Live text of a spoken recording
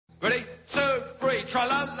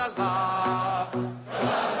tra-la-la-la.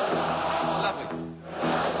 Tra-la-la-la. Lovely.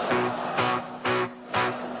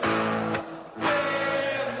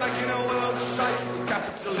 We're making a world safe with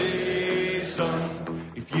capitalism.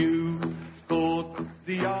 If you thought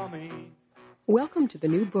the army... Welcome to the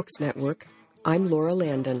New Books Network. I'm Laura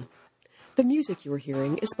Landon. The music you're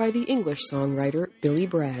hearing is by the English songwriter Billy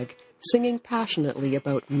Bragg, singing passionately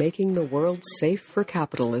about making the world safe for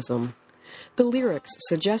capitalism. The lyrics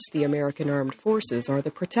suggest the American armed forces are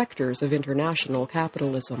the protectors of international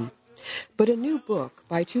capitalism. But a new book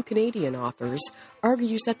by two Canadian authors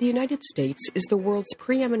argues that the United States is the world's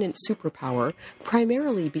preeminent superpower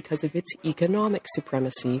primarily because of its economic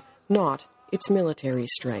supremacy, not its military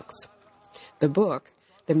strength. The book,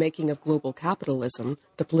 The Making of Global Capitalism,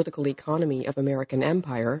 The Political Economy of American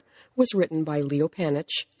Empire, was written by Leo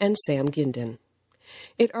Panitch and Sam Gindin.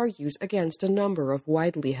 It argues against a number of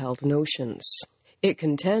widely held notions. It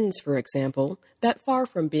contends, for example, that far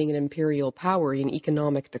from being an imperial power in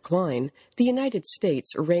economic decline, the United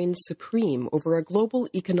States reigns supreme over a global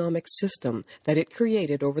economic system that it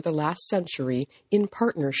created over the last century in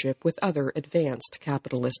partnership with other advanced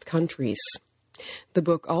capitalist countries. The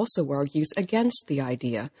book also argues against the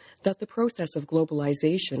idea that the process of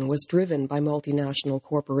globalization was driven by multinational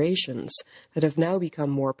corporations that have now become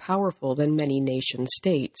more powerful than many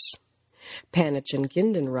nation-states. Panitch and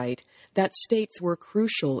Gindin write that states were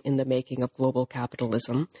crucial in the making of global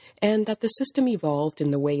capitalism and that the system evolved in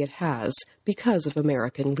the way it has because of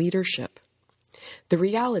American leadership. The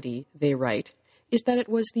reality, they write, is that it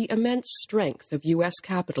was the immense strength of U.S.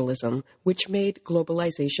 capitalism which made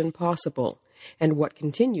globalization possible, and what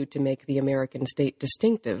continued to make the American state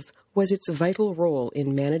distinctive was its vital role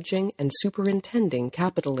in managing and superintending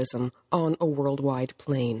capitalism on a worldwide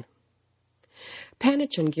plane.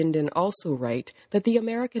 Panitch and Gindin also write that the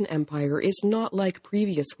American empire is not like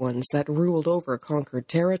previous ones that ruled over conquered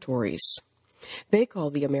territories. They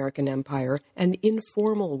call the American empire an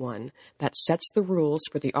informal one that sets the rules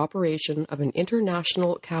for the operation of an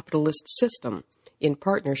international capitalist system in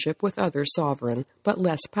partnership with other sovereign but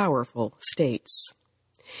less powerful states.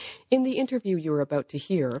 In the interview you're about to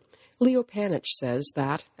hear, Leo Panitch says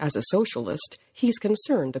that, as a socialist, he's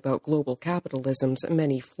concerned about global capitalism's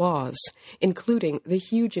many flaws, including the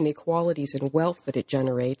huge inequalities in wealth that it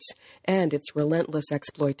generates and its relentless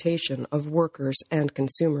exploitation of workers and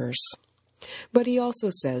consumers. But he also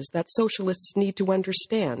says that socialists need to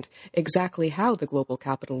understand exactly how the global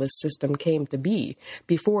capitalist system came to be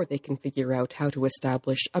before they can figure out how to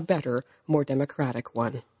establish a better, more democratic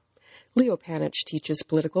one. Leo Panitch teaches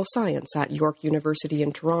political science at York University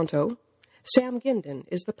in Toronto. Sam Gindin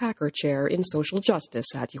is the Packer Chair in Social Justice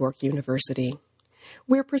at York University.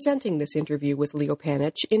 We're presenting this interview with Leo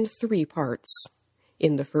Panitch in 3 parts.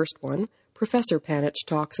 In the first one, Professor Panitch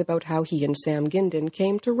talks about how he and Sam Gindin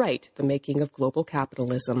came to write The Making of Global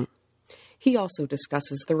Capitalism. He also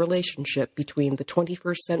discusses the relationship between the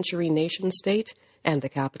 21st century nation-state and the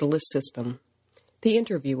capitalist system. The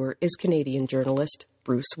interviewer is Canadian journalist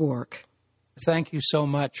Bruce Wark. Thank you so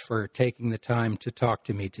much for taking the time to talk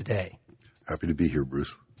to me today. Happy to be here,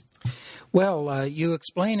 Bruce. Well, you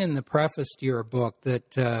explain in the preface to your book that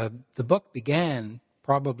the book began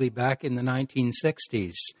probably back in the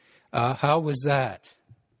 1960s. How was that?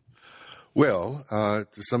 Well,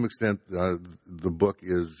 to some extent, the book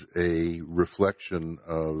is a reflection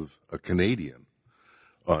of a Canadian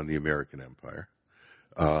on the American empire.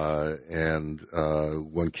 And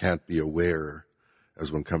one can't be aware, as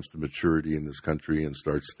one comes to maturity in this country and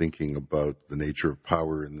starts thinking about the nature of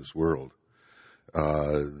power in this world,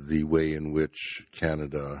 the way in which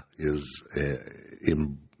Canada is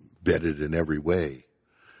embedded in every way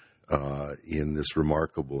in this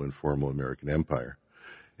remarkable informal American empire.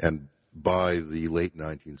 And by the late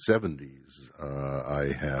 1970s,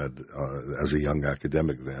 I had, as a young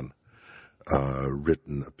academic then,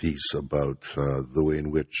 written a piece about the way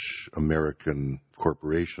in which American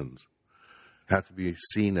corporations had to be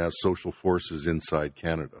seen as social forces inside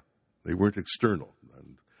Canada. They weren't external.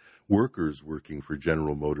 And workers working for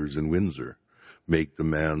General Motors in Windsor make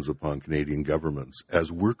demands upon Canadian governments as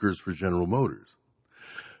workers for General Motors.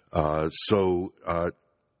 So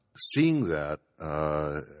seeing that,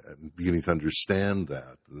 beginning to understand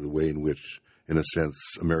that, the way in which, in a sense,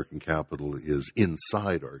 American capital is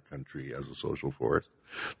inside our country as a social force,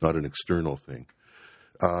 not an external thing.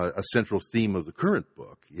 A central theme of the current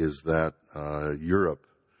book is that Europe,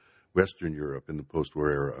 Western Europe in the post-war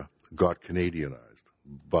era, got Canadianized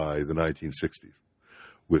by the 1960s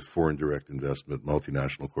with foreign direct investment,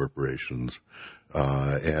 multinational corporations,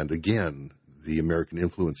 and again, the American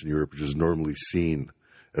influence in Europe, which is normally seen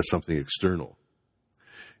as something external,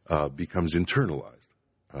 becomes internalized.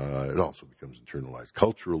 It also becomes internalized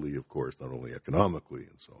culturally, of course, not only economically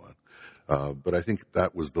and so on. But I think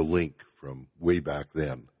that was the link from way back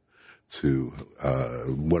then to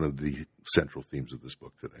one of the central themes of this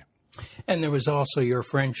book today. And there was also your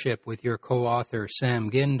friendship with your co-author, Sam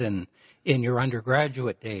Gindin, in your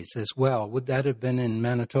undergraduate days as well. Would that have been in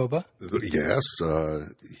Manitoba? Yes.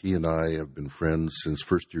 He and I have been friends since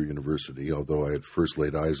first-year university, although I had first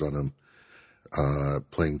laid eyes on him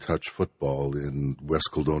playing touch football in West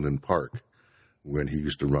Kildonan Park when he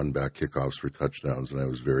used to run back kickoffs for touchdowns, and I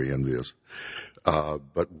was very envious.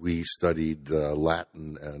 But we studied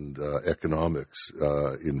Latin and economics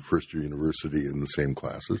in first-year university in the same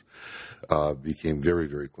classes, became very,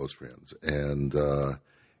 very close friends. And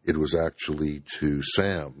it was actually to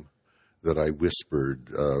Sam that I whispered,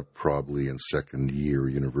 probably in second-year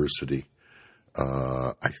university,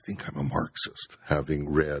 I think I'm a Marxist, having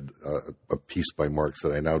read a piece by Marx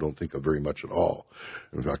that I now don't think of very much at all.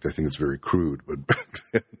 In fact, I think it's very crude, but back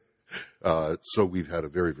then. So we've had a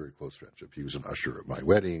very, very close friendship. He was an usher at my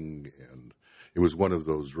wedding, and it was one of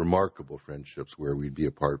those remarkable friendships where we'd be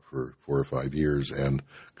apart for 4 or 5 years and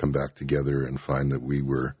come back together and find that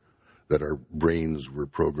that our brains were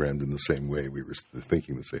programmed in the same way. We were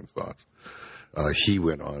thinking the same thoughts. He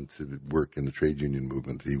went on to work in the trade union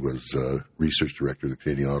movement. He was research director of the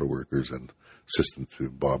Canadian Auto Workers and assistant to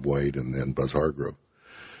Bob White and then Buzz Hargrove,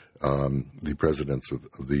 the presidents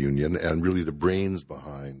of the union, and really the brains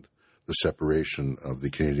behind the separation of the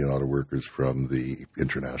Canadian Auto Workers from the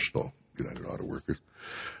International United Auto Workers.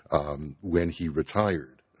 When he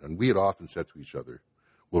retired, and we had often said to each other,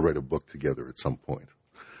 we'll write a book together at some point.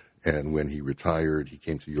 And when he retired, he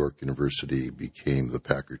came to York University, became the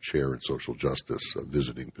Packard Chair in Social Justice, a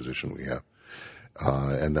visiting position we have.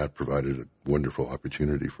 And that provided a wonderful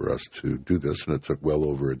opportunity for us to do this. And it took well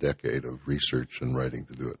over a decade of research and writing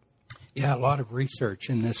to do it. Yeah, a lot of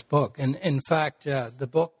research in this book. And in fact, the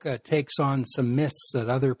book takes on some myths that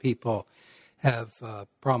other people have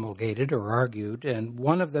promulgated or argued. And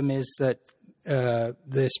one of them is that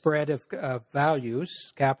the spread of values,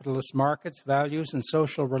 capitalist markets, values, and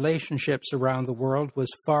social relationships around the world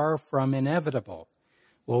was far from inevitable.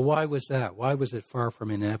 Well, why was that? Why was it far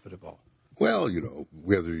from inevitable? Well,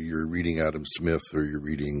 whether you're reading Adam Smith or you're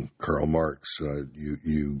reading Karl Marx,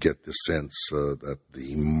 you get the sense that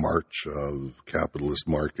the march of capitalist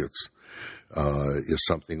markets is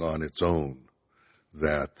something on its own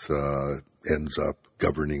that ends up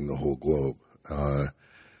governing the whole globe.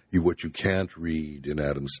 What you can't read in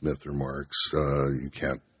Adam Smith or Marx, you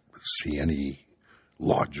can't see any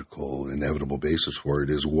logical, inevitable basis for it,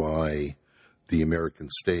 is why the American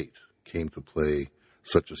state came to play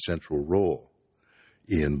such a central role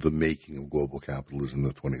in the making of global capitalism in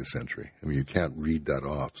the 20th century. I mean, you can't read that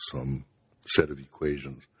off some set of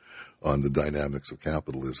equations on the dynamics of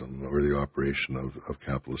capitalism or the operation of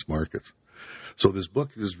capitalist markets. So this book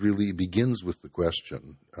really begins with the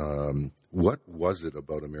question, what was it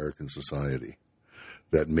about American society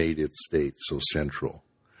that made its state so central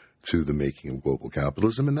to the making of global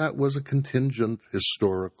capitalism? And that was a contingent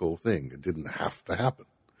historical thing. It didn't have to happen.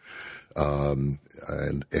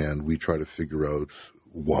 And we try to figure out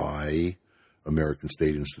why American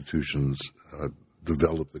state institutions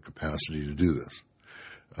developed the capacity to do this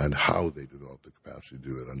and how they developed the capacity to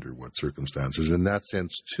do it, under what circumstances. In that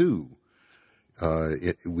sense, too,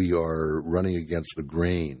 we are running against the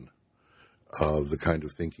grain of the kind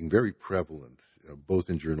of thinking very prevalent, both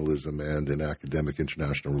in journalism and in academic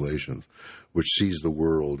international relations, which sees the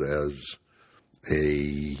world as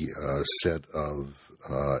a set of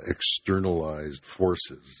externalized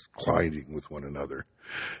forces colliding with one another,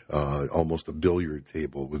 almost a billiard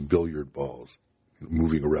table with billiard balls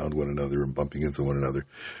moving around one another and bumping into one another,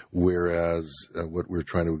 whereas what we're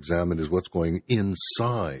trying to examine is what's going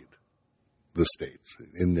inside the states,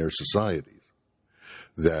 in their societies,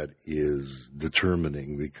 that is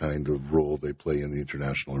determining the kind of role they play in the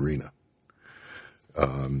international arena.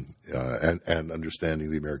 And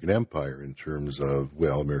understanding the American empire in terms of,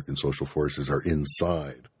 American social forces are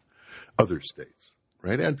inside other states,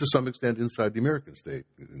 right? And to some extent inside the American state,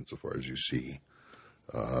 insofar as you see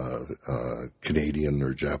Canadian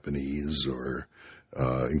or Japanese or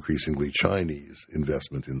increasingly Chinese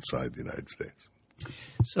investment inside the United States.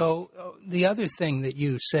 So the other thing that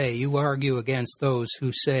you say, you argue against those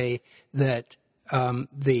who say that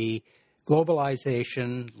the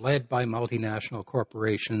globalization led by multinational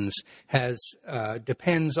corporations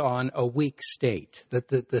depends on a weak state, that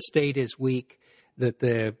the state is weak, that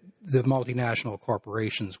the multinational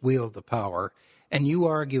corporations wield the power, and you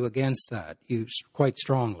argue against that quite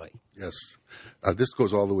strongly. Yes. This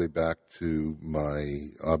goes all the way back to my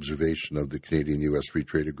observation of the Canadian-U.S. Free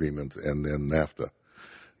Trade Agreement and then NAFTA,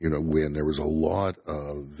 when there was a lot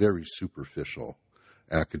of very superficial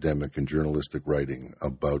academic and journalistic writing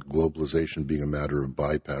about globalization being a matter of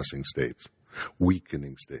bypassing states,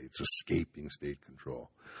 weakening states, escaping state control.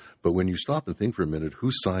 But when you stop and think for a minute,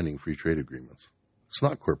 who's signing free trade agreements? It's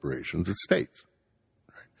not corporations, it's states.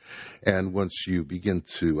 And once you begin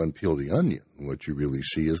to unpeel the onion, what you really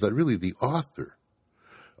see is that really the author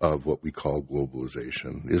of what we call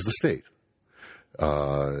globalization is the state.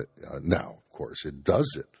 Now, of course, it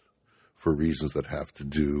does it for reasons that have to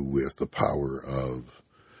do with the power of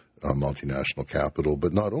multinational capital,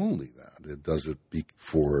 but not only that. It does it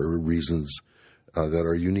for reasons that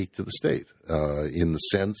are unique to the state, in the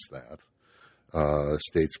sense that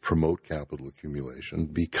states promote capital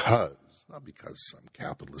accumulation not because some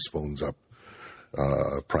capitalist phones up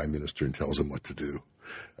a prime minister and tells him what to do,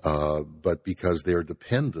 but because they're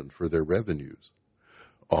dependent for their revenues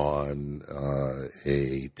on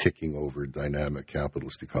a ticking over dynamic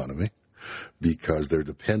capitalist economy, because they're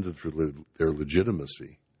dependent for their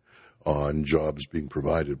legitimacy on jobs being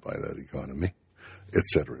provided by that economy, et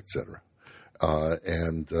cetera, et cetera.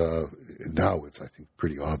 And now it's, I think,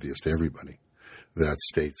 pretty obvious to everybody that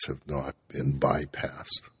states have not been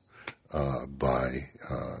bypassed by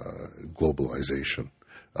globalization.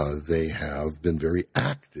 They have been very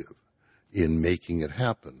active in making it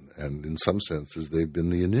happen, and in some senses, they've been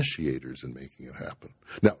the initiators in making it happen.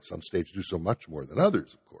 Now, some states do so much more than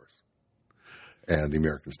others, of course, and the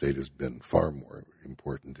American state has been far more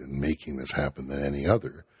important in making this happen than any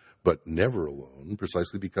other, but never alone,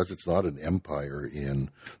 precisely because it's not an empire in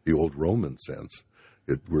the old Roman sense.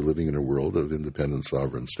 We're living in a world of independent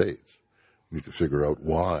sovereign states. We need to figure out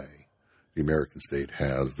why the American state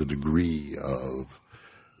has the degree of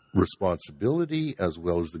responsibility as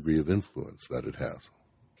well as the degree of influence that it has.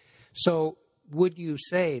 So would you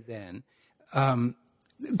say then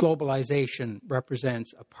globalization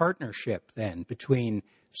represents a partnership then between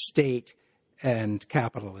state and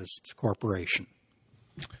capitalist corporation?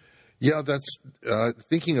 Yeah, that's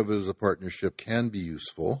thinking of it as a partnership can be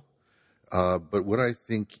useful, but what I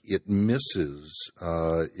think it misses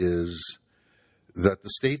is that the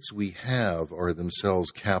states we have are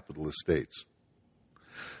themselves capitalist states.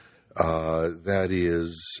 That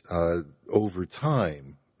is, over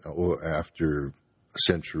time, after a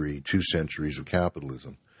century, 2 centuries of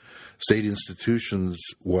capitalism, state institutions,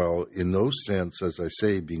 while in no sense, as I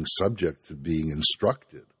say, being subject to being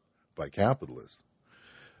instructed by capitalists,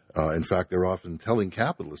 in fact, they're often telling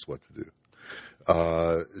capitalists what to do.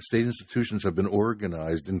 State institutions have been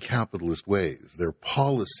organized in capitalist ways. Their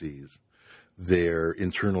policies, their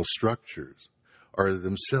internal structures are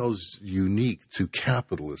themselves unique to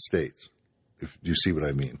capitalist states, if you see what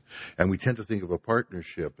I mean. And we tend to think of a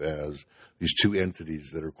partnership as these two entities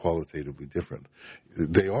that are qualitatively different.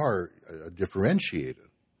 They are differentiated,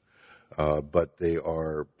 but they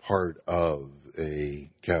are part of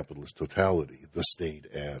a capitalist totality, the state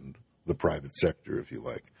and the private sector, if you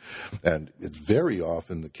like. And it's very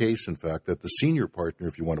often the case, in fact, that the senior partner,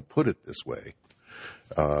 if you want to put it this way,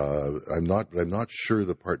 I'm not sure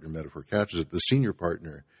the partner metaphor catches it. The senior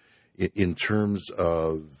partner, in terms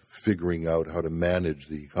of figuring out how to manage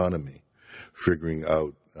the economy, figuring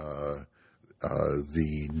out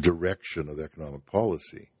the direction of economic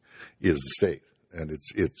policy, is the state. And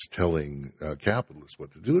it's telling capitalists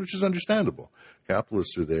what to do, which is understandable.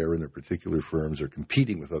 Capitalists are there in their particular firms. They're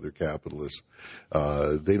competing with other capitalists.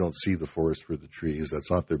 They don't see the forest for the trees.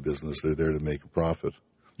 That's not their business. They're there to make a profit.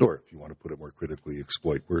 Or, if you want to put it more critically,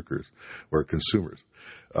 exploit workers or consumers.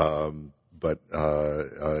 But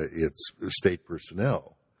it's state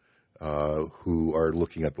personnel who are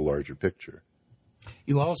looking at the larger picture.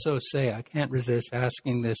 You also say, I can't resist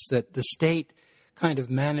asking this, that the state kind of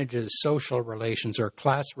manages social relations or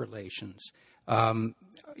class relations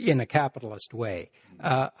in a capitalist way.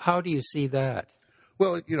 How do you see that?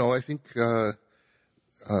 Well, I think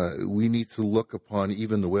we need to look upon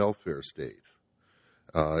even the welfare state,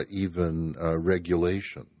 even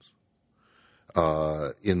regulations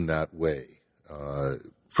in that way.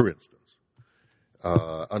 For instance,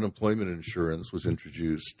 unemployment insurance was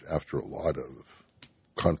introduced after a lot of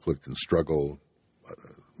conflict and struggle,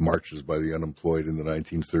 marches by the unemployed in the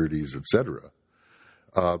 1930s, etc.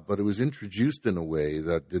 But it was introduced in a way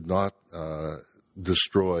that did not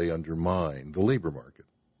undermine the labor market.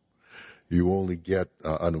 You only get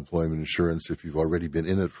unemployment insurance if you've already been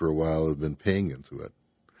in it for a while and been paying into it.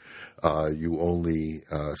 You only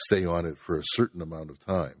stay on it for a certain amount of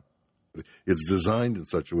time. It's designed in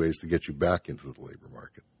such a way as to get you back into the labor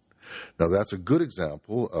market. Now, that's a good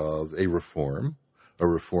example of a reform,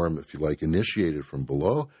 if you like, initiated from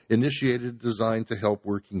below, designed to help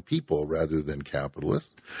working people rather than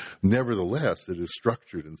capitalists. Nevertheless, it is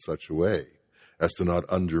structured in such a way as to not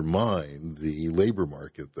undermine the labor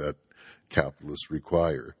market that capitalists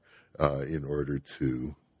require in order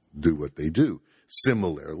to do what they do.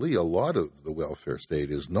 Similarly, a lot of the welfare state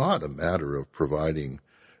is not a matter of providing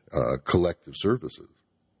collective services.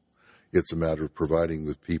 It's a matter of providing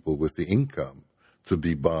with people with the income to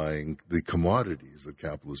be buying the commodities that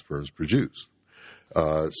capitalist firms produce.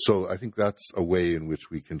 So I think that's a way in which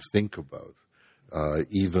we can think about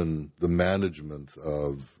even the management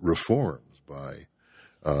of reforms by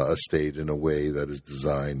a state in a way that is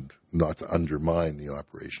designed not to undermine the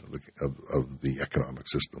operation of the economic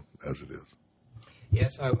system as it is.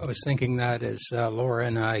 Yes, I was thinking that as Laura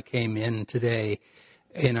and I came in today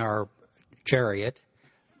in our chariot,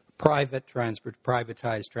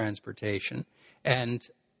 privatized transportation, and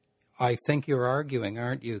I think you're arguing,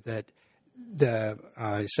 aren't you, that the,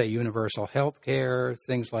 say, universal health care,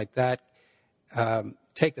 things like that,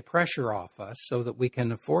 take the pressure off us so that we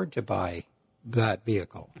can afford to buy that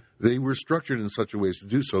vehicle. They were structured in such a way to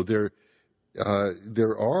do so. There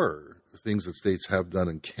are things that states have done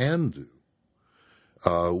and can do,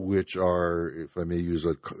 which are, if I may use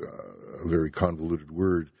a very convoluted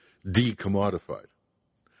word, decommodified.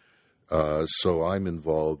 So I'm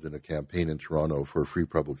involved in a campaign in Toronto for free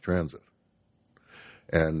public transit.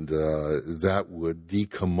 And that would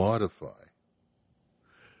decommodify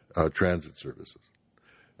transit services.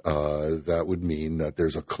 That would mean that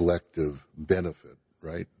there's a collective benefit,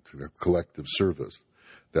 right, a collective service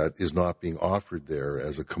that is not being offered there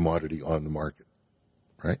as a commodity on the market,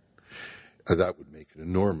 right? That would make an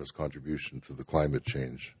enormous contribution to the climate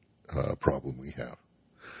change problem we have.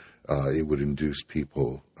 It would induce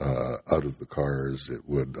people out of the cars. It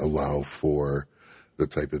would allow for the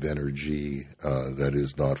type of energy that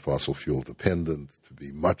is not fossil fuel dependent to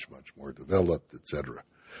be much, much more developed, etc.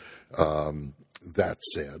 That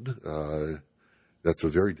said, that's a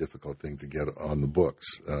very difficult thing to get on the books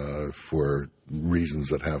for reasons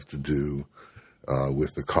that have to do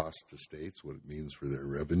with the cost to states, what it means for their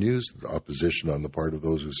revenues, the opposition on the part of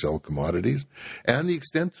those who sell commodities, and the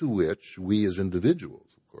extent to which we as individuals,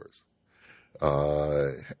 of course,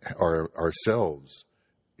 are ourselves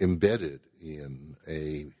embedded in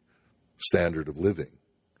a standard of living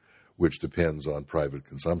which depends on private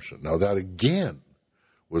consumption. Now, that again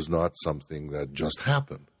was not something that just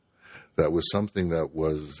happened. That was something that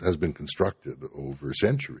has been constructed over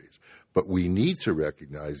centuries. But we need to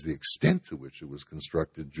recognize the extent to which it was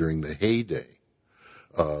constructed during the heyday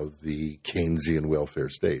of the Keynesian welfare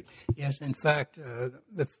state. Yes, in fact,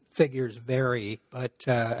 the figures vary, but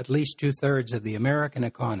at least two-thirds of the American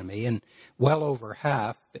economy and well over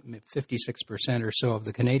half, 56% or so of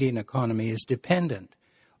the Canadian economy is dependent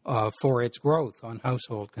for its growth on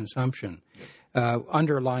household consumption.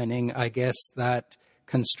 Underlining, I guess, that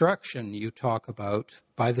construction you talk about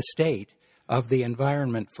by the state of the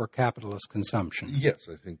environment for capitalist consumption. Yes,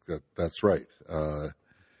 I think that's right.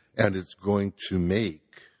 And it's going to make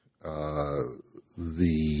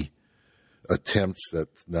the attempts that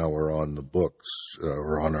now are on the books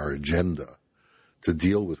or on our agenda to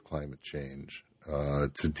deal with climate change,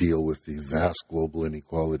 to deal with the vast global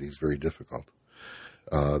inequalities very difficult.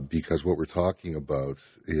 Because what we're talking about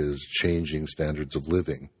is changing standards of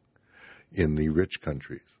living in the rich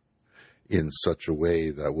countries in such a way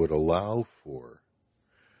that would allow for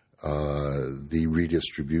the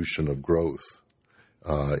redistribution of growth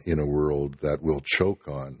in a world that will choke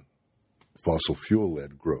on fossil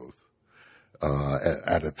fuel-led growth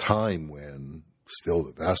at a time when still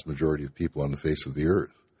the vast majority of people on the face of the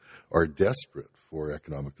earth are desperate for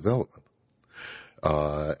economic development.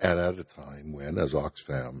 And at a time when, as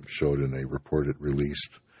Oxfam showed in a report it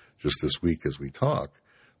released just this week as we talk,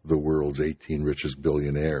 the world's 18 richest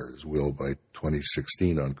billionaires will, by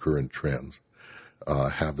 2016 on current trends,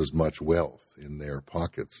 have as much wealth in their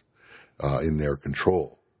pockets, in their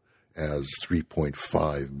control, as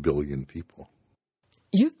 3.5 billion people.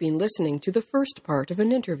 You've been listening to the first part of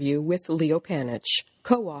an interview with Leo Panitch,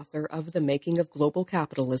 co-author of The Making of Global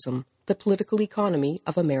Capitalism, The Political Economy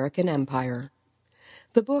of American Empire.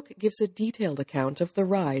 The book gives a detailed account of the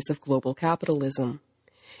rise of global capitalism.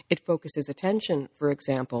 It focuses attention, for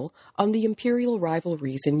example, on the imperial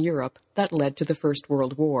rivalries in Europe that led to the First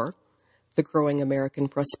World War, the growing American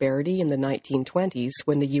prosperity in the 1920s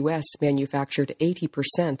when the U.S. manufactured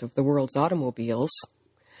 80% of the world's automobiles,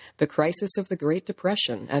 the crisis of the Great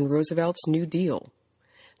Depression and Roosevelt's New Deal,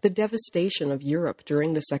 the devastation of Europe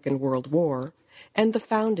during the Second World War, and the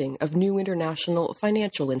founding of new international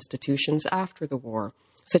financial institutions after the war,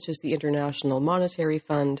 such as the International Monetary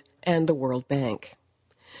Fund and the World Bank.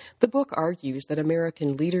 The book argues that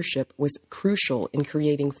American leadership was crucial in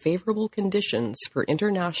creating favorable conditions for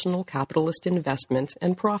international capitalist investment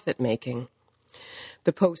and profit-making.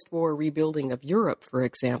 The post-war rebuilding of Europe, for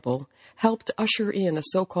example, helped usher in a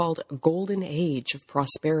so-called golden age of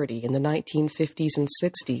prosperity in the 1950s and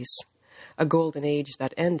 60s, a golden age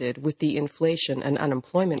that ended with the inflation and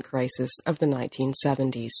unemployment crisis of the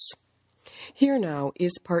 1970s. Here now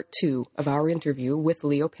is part 2 of our interview with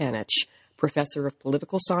Leo Panitch, professor of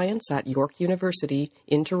political science at York University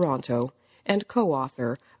in Toronto and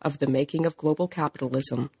co-author of The Making of Global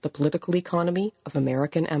Capitalism, The Political Economy of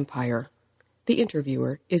American Empire. The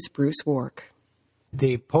interviewer is Bruce Wark.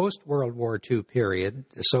 The post-World War II period,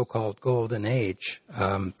 the so-called Golden Age,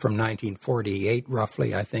 from 1948,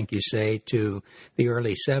 roughly, I think you say, to the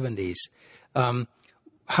early 70s,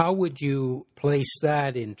 how would you place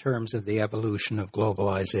that in terms of the evolution of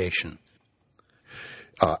globalization?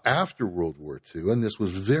 After World War II, and this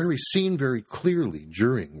was seen very clearly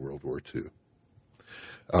during World War II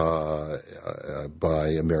by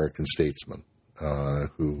American statesmen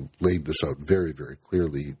who laid this out very, very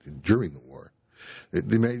clearly during the war. The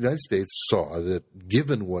United States saw that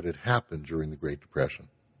given what had happened during the Great Depression,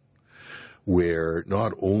 where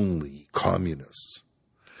not only communists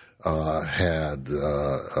had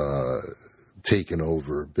taken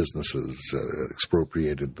over businesses,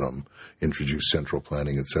 expropriated them, introduced central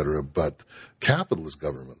planning, etc., but capitalist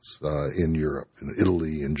governments in Europe, in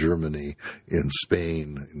Italy, in Germany, in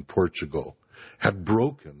Spain, in Portugal, had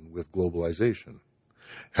broken with globalization,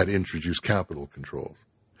 had introduced capital controls,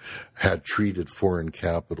 had treated foreign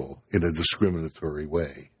capital in a discriminatory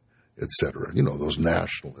way, etc. You know, those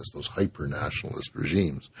nationalist, those hyper-nationalist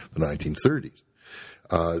regimes, the 1930s.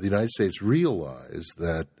 The United States realized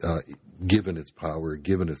that, given its power,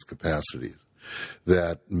 given its capacities,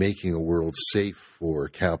 that making a world safe for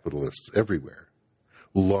capitalists everywhere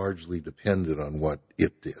largely depended on what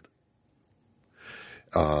it did.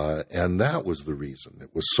 And that was the reason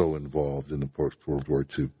it was so involved in the post-World War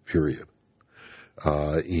II period,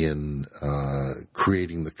 in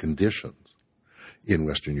creating the conditions in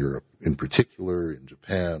Western Europe, in particular in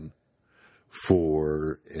Japan,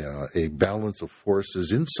 for a balance of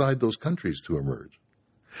forces inside those countries to emerge,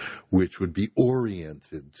 which would be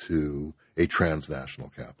oriented to a transnational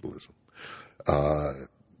capitalism.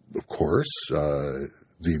 Of course,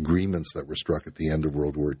 the agreements that were struck at the end of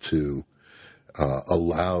World War II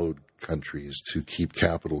allowed countries to keep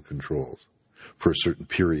capital controls for a certain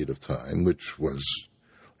period of time, which was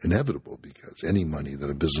inevitable because any money that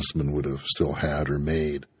a businessman would have still had or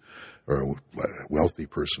made, or a wealthy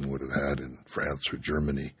person would have had in France or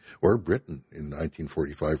Germany or Britain in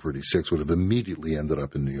 1945-46 would have immediately ended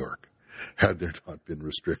up in New York had there not been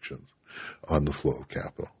restrictions on the flow of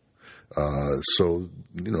capital. So,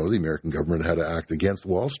 you know, the American government had to act against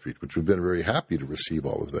Wall Street, which would have been very happy to receive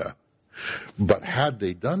all of that. But had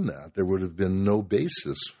they done that, there would have been no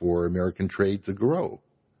basis for American trade to grow,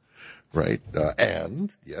 right?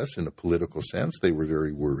 And, yes, in a political sense, they were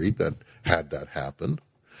very worried that had that happened,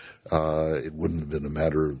 it wouldn't have been a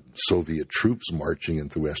matter of Soviet troops marching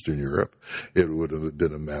into Western Europe. It would have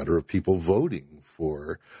been a matter of people voting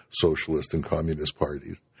for socialist and communist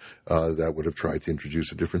parties that would have tried to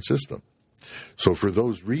introduce a different system. So for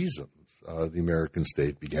those reasons, the American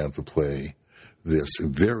state began to play this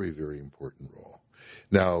very, very important role.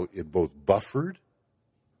 Now, it both buffered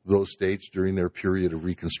those states during their period of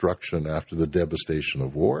reconstruction after the devastation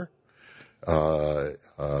of war.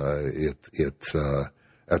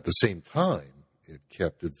 At the same time, it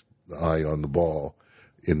kept its eye on the ball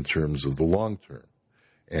in terms of the long term.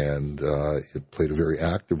 And it played a very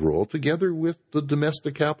active role, together with the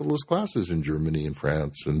domestic capitalist classes in Germany and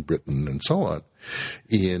France and Britain and so on,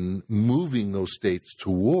 in moving those states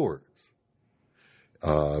towards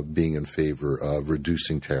being in favor of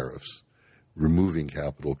reducing tariffs, removing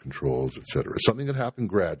capital controls, etc. Something that happened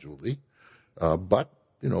gradually, but,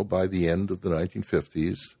 you know, by the end of the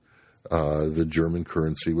 1950s, the German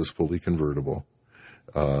currency was fully convertible.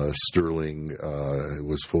 Sterling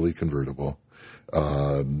was fully convertible.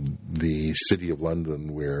 The city of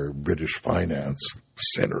London, where British finance,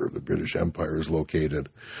 center of the British Empire, is located,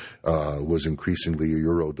 was increasingly a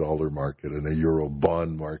euro-dollar market and a euro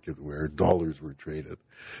bond market where dollars were traded,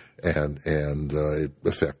 and it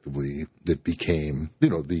effectively it became, you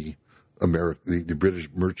know, the British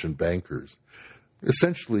merchant bankers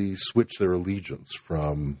essentially switched their allegiance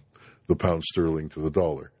from the pound sterling to the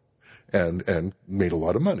dollar, and made a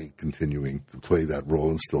lot of money continuing to play that role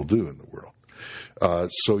and still do in the world.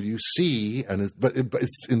 So you see, but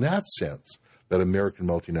it's in that sense that American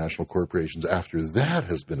multinational corporations, after that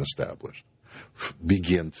has been established,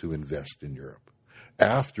 begin to invest in Europe.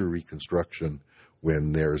 After Reconstruction,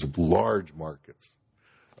 when there's large markets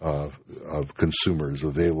of consumers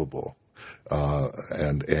available,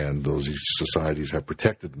 and those societies have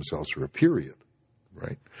protected themselves for a period,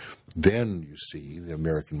 right? Then you see the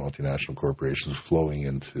American multinational corporations flowing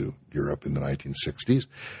into Europe in the 1960s,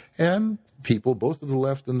 and people, both of the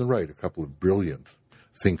left and the right, a couple of brilliant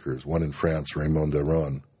thinkers, one in France, Raymond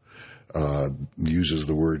Aron, uses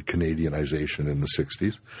the word Canadianization in the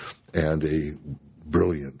 60s, and a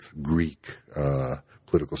brilliant Greek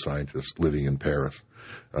political scientist living in Paris,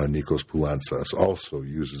 Nikos Poulantzas, also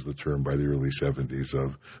uses the term by the early 70s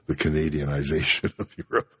of the Canadianization of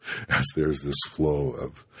Europe, as there's this flow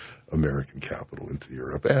of American capital into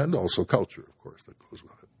Europe, and also culture, of course, that goes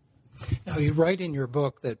with it. Now, you write in your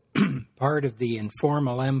book that part of the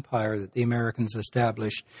informal empire that the Americans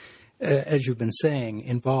established, as you've been saying,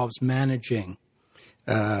 involves managing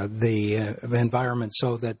the environment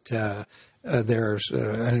so that there's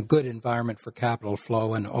a good environment for capital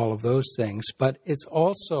flow and all of those things. But it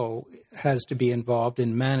also has to be involved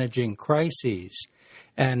in managing crises.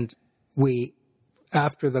 And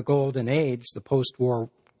after the Golden Age, the post-war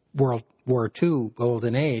World War II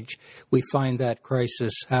Golden Age, we find that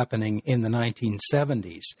crisis happening in the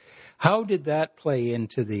 1970s. How did that play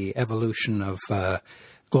into the evolution of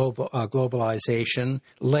globalization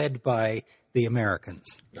led by the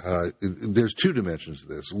Americans? There's two dimensions to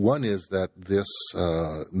this. One is that this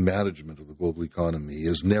management of the global economy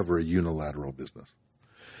is never a unilateral business.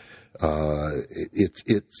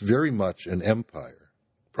 It's very much an empire,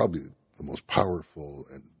 probably the most powerful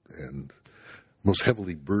and most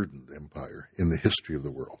heavily burdened empire in the history of the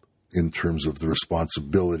world in terms of the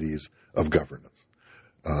responsibilities of governance,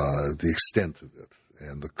 the extent of it,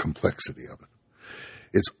 and the complexity of it.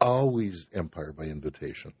 It's always empire by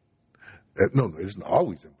invitation. No, it isn't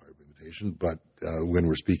always empire by invitation, but when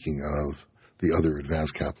we're speaking of the other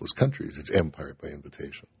advanced capitalist countries, it's empire by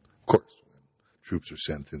invitation. Of course, when troops are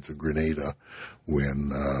sent into Grenada,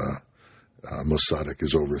 when Mossadegh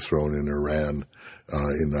is overthrown in Iran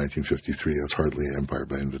in 1953, that's hardly empire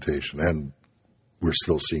by invitation. And we're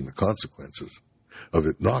still seeing the consequences of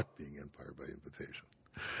it not being empire by invitation.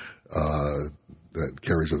 That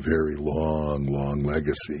carries a very long, long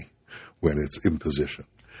legacy when it's imposition.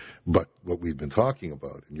 But what we've been talking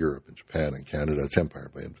about in Europe and Japan and Canada, it's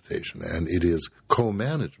empire by invitation. And it is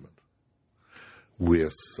co-management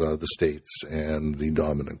with the states and the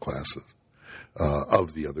dominant classes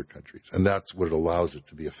of the other countries. And that's what allows it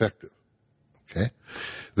to be effective. Okay?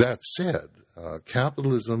 That said,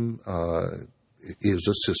 capitalism is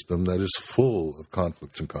a system that is full of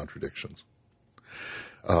conflicts and contradictions.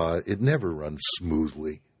 It never runs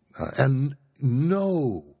smoothly. And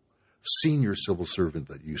no senior civil servant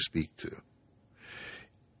that you speak to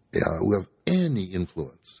who have any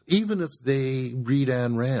influence, even if they read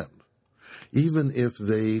Ayn Rand, even if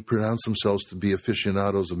they pronounce themselves to be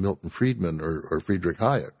aficionados of Milton Friedman or Friedrich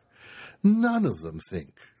Hayek, none of them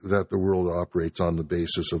think that the world operates on the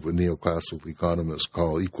basis of what neoclassical economists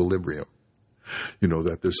call equilibrium. You know,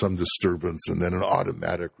 that there's some disturbance and then an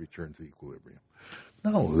automatic return to equilibrium.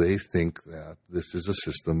 No, they think that this is a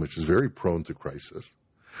system which is very prone to crisis,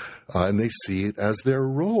 and they see it as their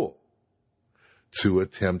role to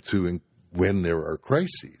attempt to, when there are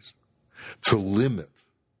crises, to limit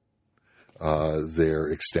their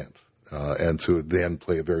extent and to then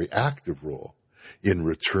play a very active role in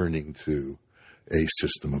returning to a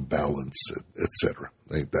system of balance, etc.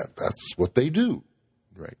 That's what they do,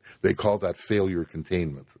 right? They call that failure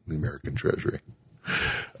containment in the American Treasury.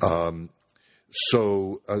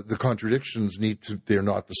 So the contradictions they're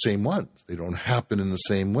not the same ones. They don't happen in the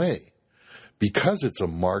same way. Because it's a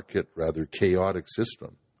market, rather chaotic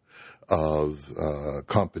system of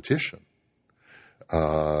competition,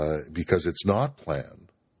 because it's not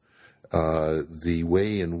planned, the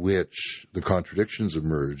way in which the contradictions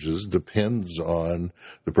emerges depends on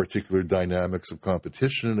the particular dynamics of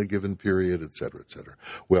competition in a given period, et cetera, et cetera.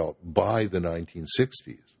 Well, by the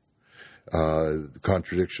 1960s, the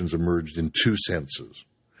contradictions emerged in two senses,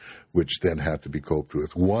 which then had to be coped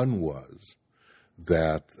with. One was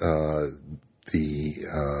that the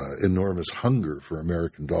enormous hunger for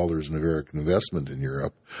American dollars and American investment in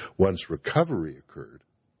Europe, once recovery occurred,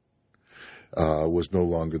 was no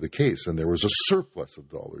longer the case, and there was a surplus of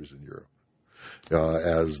dollars in Europe.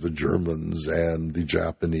 as the Germans and the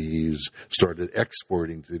Japanese started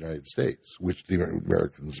exporting to the United States, which the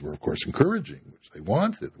Americans were, of course, encouraging, which they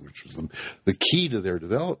wanted, which was the key to their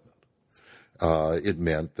development. It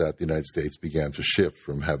meant that the United States began to shift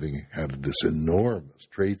from having had this enormous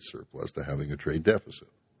trade surplus to having a trade deficit.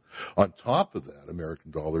 On top of that,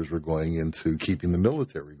 American dollars were going into keeping the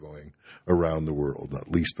military going around the world,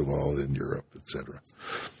 not least of all in Europe, etc.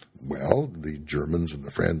 Well, the Germans and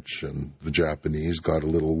the French and the Japanese got a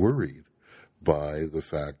little worried by the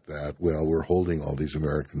fact that, well, we're holding all these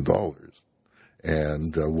American dollars,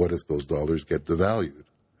 and what if those dollars get devalued?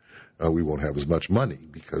 We won't have as much money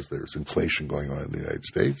because there's inflation going on in the United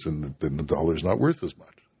States, and then the dollar's not worth as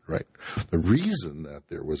much, right? The reason that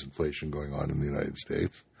there was inflation going on in the United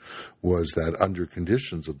States was that under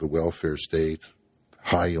conditions of the welfare state,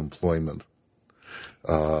 high employment,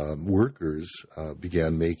 workers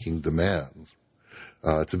began making demands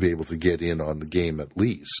to be able to get in on the game at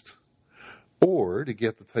least, or to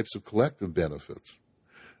get the types of collective benefits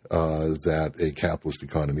that a capitalist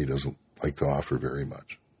economy doesn't like to offer very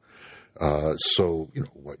much. So,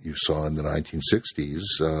 what you saw in the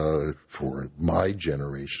 1960s for my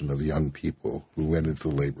generation of young people who went into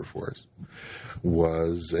the labor force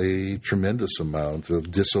was a tremendous amount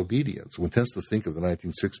of disobedience. One tends to think of the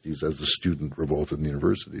 1960s as the student revolt in the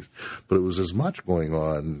universities, but it was as much going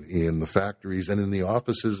on in the factories and in the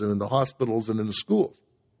offices and in the hospitals and in the schools,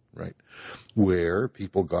 right, where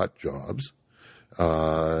people got jobs.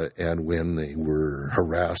 And when they were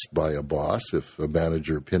harassed by a boss, if a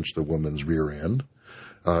manager pinched a woman's rear end,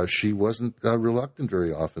 she wasn't reluctant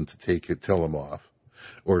very often to tell him off,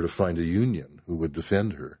 or to find a union who would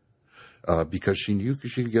defend her, because she knew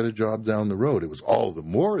she could get a job down the road. It was all the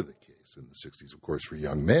more the case in the 60s, of course, for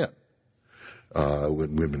young men,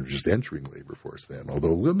 when women were just entering labor force then.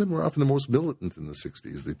 Although women were often the most militant in the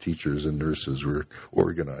 60s. The teachers and nurses were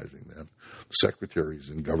organizing them. Secretaries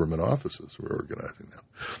in government offices were organizing them.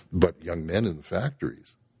 But young men in the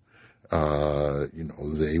factories,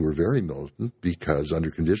 they were very militant because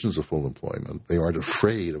under conditions of full employment, they aren't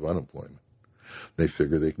afraid of unemployment. They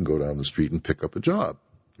figure they can go down the street and pick up a job,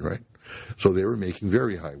 right? So they were making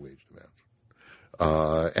very high wage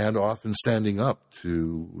demands. And often standing up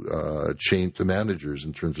to managers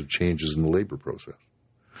in terms of changes in the labor process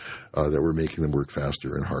that were making them work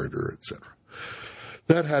faster and harder, etc.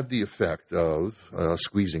 That had the effect of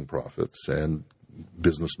squeezing profits, and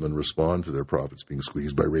businessmen respond to their profits being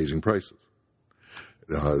squeezed by raising prices.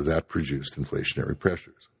 That produced inflationary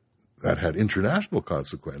pressures. That had international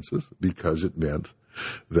consequences because it meant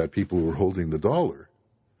that people who were holding the dollar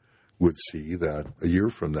would see that a year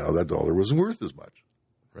from now that dollar wasn't worth as much,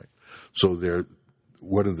 right? So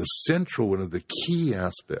one of the key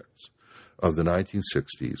aspects of the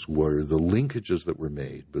 1960s were the linkages that were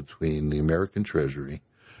made between the American Treasury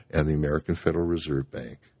and the American Federal Reserve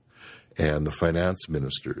Bank and the finance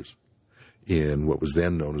ministers in what was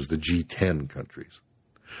then known as the G10 countries,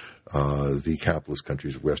 the capitalist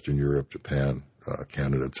countries of Western Europe, Japan,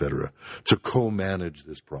 Canada, etc., to co-manage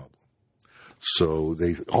this problem. So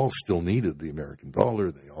they all still needed the American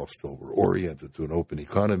dollar. They all still were oriented to an open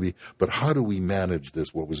economy. But how do we manage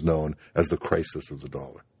this, what was known as the crisis of the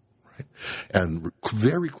dollar? Right? And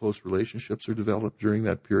very close relationships are developed during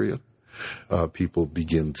that period. People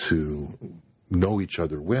begin to know each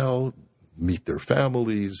other well, meet their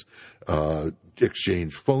families,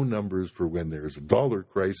 exchange phone numbers for when there's a dollar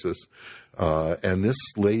crisis. And this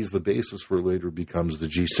lays the basis for later becomes the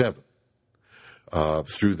G7.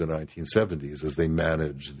 Through the 1970s as they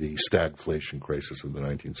manage the stagflation crisis of the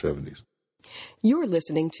 1970s. You're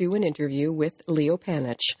listening to an interview with Leo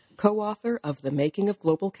Panitch, co-author of The Making of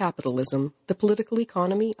Global Capitalism, The Political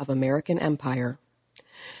Economy of American Empire.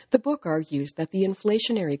 The book argues that the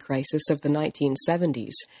inflationary crisis of the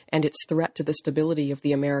 1970s and its threat to the stability of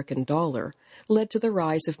the American dollar led to the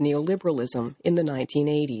rise of neoliberalism in the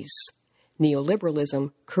 1980s.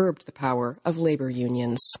 Neoliberalism curbed the power of labor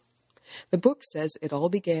unions. The book says it all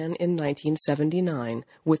began in 1979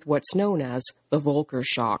 with what's known as the Volcker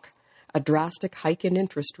shock, a drastic hike in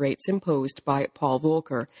interest rates imposed by Paul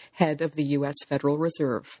Volcker, head of the U.S. Federal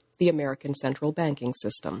Reserve, the American central banking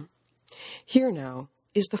system. Here now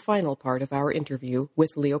is the final part of our interview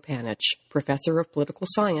with Leo Panitch, professor of political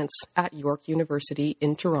science at York University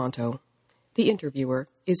in Toronto. The interviewer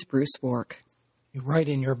is Bruce Wark. You write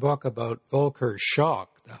in your book about Volcker's shock,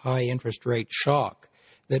 the high interest rate shock,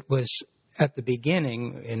 that was at the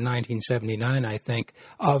beginning, in 1979, I think,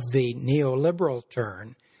 of the neoliberal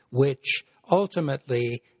turn, which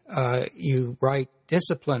ultimately you write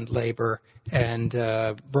disciplined labor and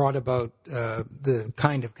brought about the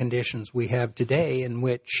kind of conditions we have today, in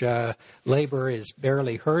which labor is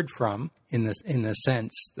barely heard from in the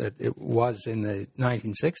sense that it was in the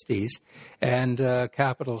 1960s, and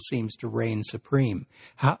capital seems to reign supreme.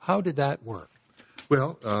 How did that work?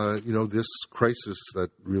 Well, this crisis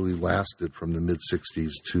that really lasted from the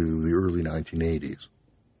mid-'60s to the early 1980s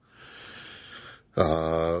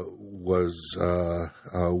was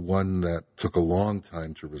one that took a long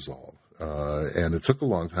time to resolve. And it took a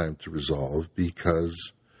long time to resolve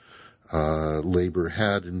because labor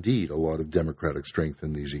had indeed a lot of democratic strength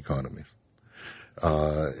in these economies.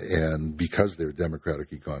 And because they're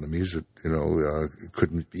democratic economies, it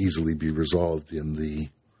couldn't easily be resolved in the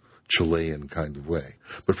Chilean kind of way.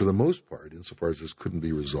 But for the most part, insofar as this couldn't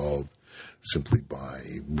be resolved simply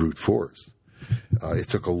by brute force, it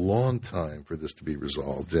took a long time for this to be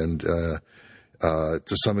resolved. And to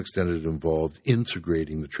some extent, it involved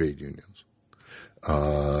integrating the trade unions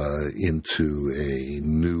into a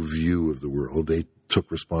new view of the world. They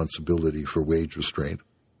took responsibility for wage restraint.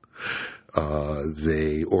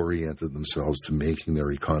 They oriented themselves to making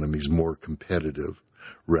their economies more competitive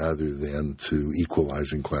rather than to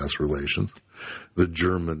equalizing class relations. The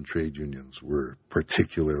German trade unions were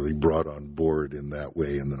particularly brought on board in that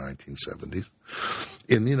way in the 1970s.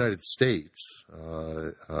 In the United States,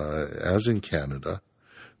 as in Canada,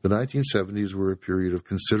 the 1970s were a period of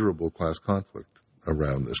considerable class conflict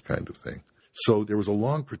around this kind of thing. So there was a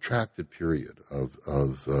long, protracted period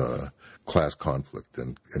of class conflict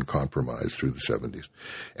and compromise through the 70s.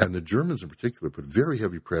 And the Germans in particular put very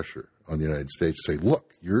heavy pressure on the United States to say,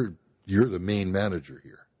 look, you're the main manager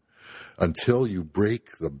here. Until you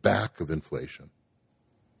break the back of inflation,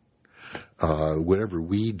 whatever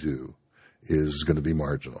we do is going to be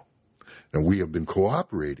marginal. And we have been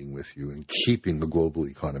cooperating with you in keeping the global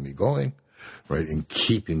economy going, right, in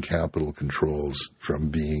keeping capital controls from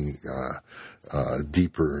being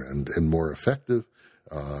deeper and more effective.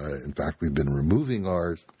 In fact, we've been removing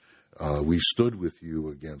ours. We stood with you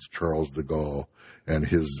against Charles de Gaulle and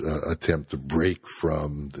his attempt to break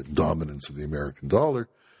from the dominance of the American dollar.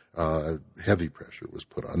 Heavy pressure was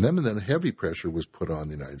put on them, and then heavy pressure was put on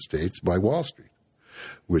the United States by Wall Street,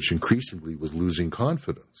 which increasingly was losing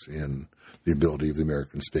confidence in the ability of the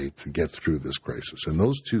American state to get through this crisis. And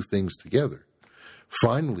those two things together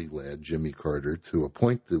finally led Jimmy Carter to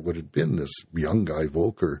appoint what had been this young guy,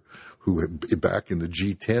 Volcker, who had, back in the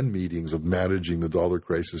G10 meetings of managing the dollar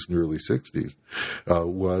crisis in the early 60s,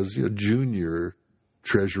 was a junior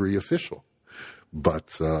Treasury official. But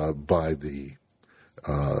by the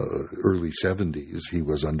early 70s, he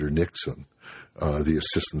was under Nixon, the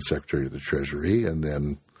Assistant Secretary of the Treasury, and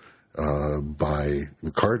then by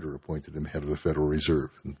Carter appointed him head of the Federal Reserve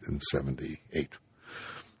in 78.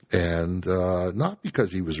 And not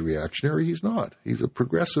because he was a reactionary, he's not. He's a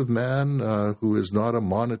progressive man who is not a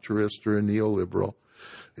monetarist or a neoliberal.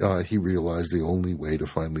 He realized the only way to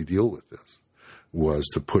finally deal with this was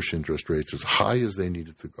to push interest rates as high as they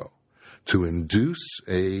needed to go, to induce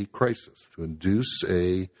a crisis, to induce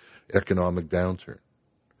a economic downturn,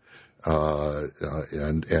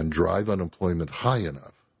 and drive unemployment high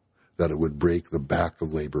enough that it would break the back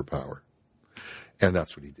of labor power. And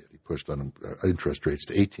that's what he did. He pushed on interest rates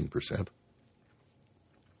to 18%,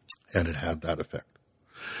 and it had that effect.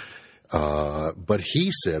 But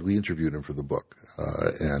he said, we interviewed him for the book,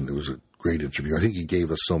 and it was a great interview. I think he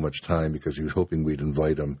gave us so much time because he was hoping we'd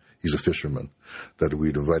invite him. He's a fisherman, that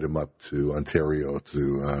we'd invite him up to Ontario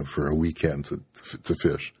for a weekend to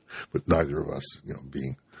fish. But neither of us,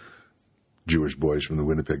 being Jewish boys from the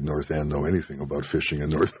Winnipeg North End, know anything about fishing in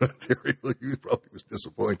Northern Ontario. He probably was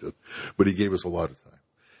disappointed, but he gave us a lot of time.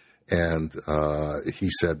 And he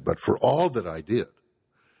said, but for all that I did,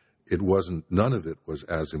 none of it was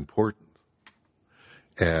as important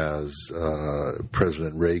as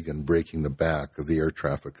President Reagan breaking the back of the air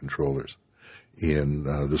traffic controllers in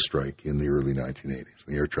the strike in the early 1980s.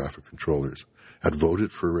 The air traffic controllers had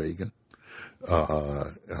voted for Reagan. They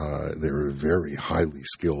were a very highly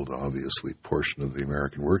skilled, obviously, portion of the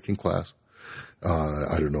American working class.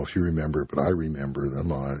 I don't know if you remember, but I remember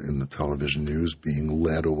them in the television news being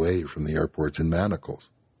led away from the airports in manacles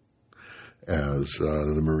as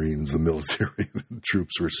the Marines, the military, the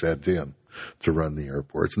troops were sent in to run the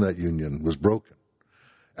airports, and that union was broken.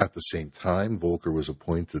 At the same time, Volcker was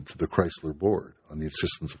appointed to the Chrysler board on the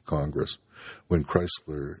insistence of Congress when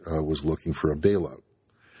Chrysler was looking for a bailout.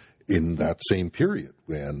 In that same period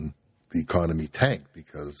when the economy tanked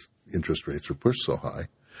because interest rates were pushed so high,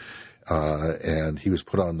 and he was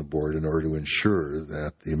put on the board in order to ensure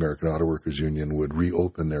that the American Auto Workers Union would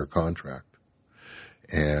reopen their contract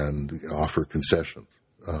and offer concessions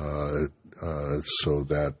so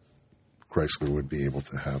that Chrysler would be able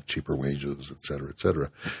to have cheaper wages, et cetera, et cetera.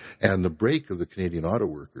 And the break of the Canadian auto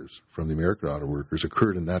workers from the American auto workers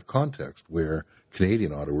occurred in that context where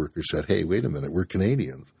Canadian auto workers said, hey, wait a minute, we're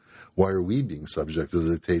Canadians. Why are we being subject to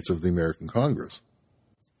the dictates of the American Congress?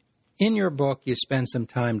 In your book, you spend some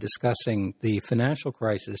time discussing the financial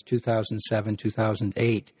crisis, 2007,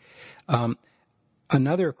 2008.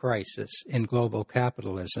 Another crisis in global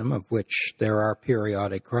capitalism, of which there are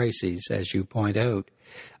periodic crises, as you point out.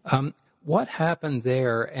 What happened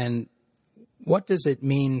there, and what does it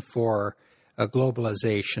mean for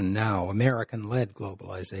globalization now, American-led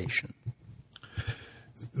globalization?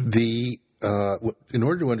 In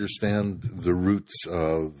order to understand the roots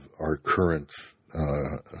of our current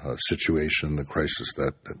situation, the crisis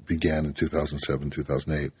that began in 2007,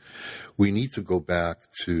 2008, we need to go back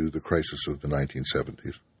to the crisis of the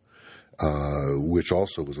 1970s, which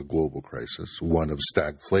also was a global crisis, one of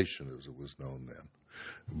stagflation, as it was known then,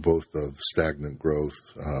 both of stagnant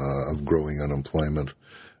growth, of growing unemployment,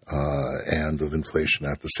 and of inflation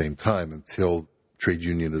at the same time until trade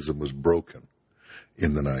unionism was broken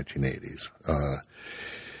in the 1980s.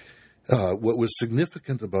 What was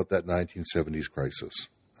significant about that 1970s crisis,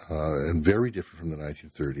 and very different from the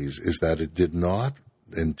 1930s, is that it did not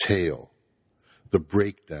entail the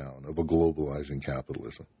breakdown of a globalizing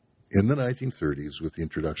capitalism. In the 1930s, with the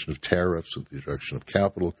introduction of tariffs, with the introduction of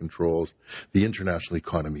capital controls, the international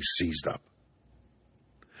economy seized up.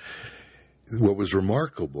 What was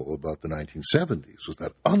remarkable about the 1970s was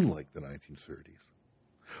that, unlike the 1930s,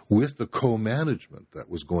 with the co-management that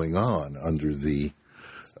was going on under the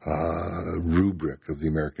rubric of the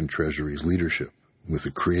American Treasury's leadership, with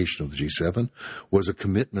the creation of the G7, was a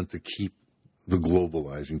commitment to keep the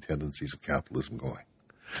globalizing tendencies of capitalism going.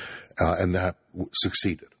 And that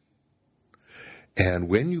succeeded. And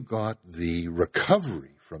when you got the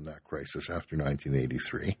recovery from that crisis after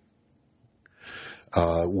 1983,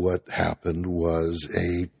 what happened was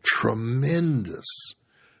a tremendous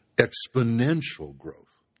exponential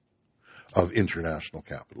growth of international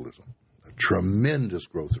capitalism, a tremendous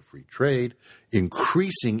growth of free trade,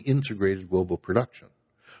 increasing integrated global production.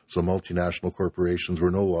 So multinational corporations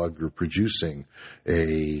were no longer producing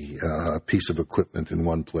a piece of equipment in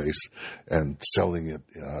one place and selling it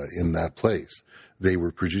in that place. They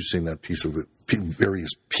were producing that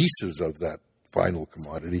various pieces of that final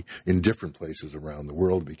commodity in different places around the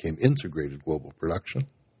world. It became integrated global production,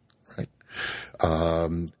 right?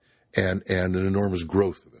 And an enormous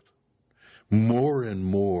growth of it. More and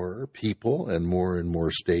more people and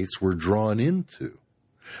more states were drawn into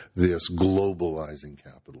this globalizing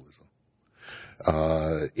capitalism,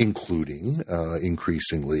 including,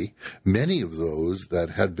 increasingly, many of those that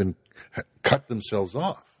had been cut themselves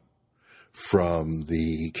off from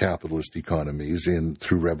the capitalist economies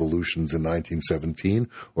through revolutions in 1917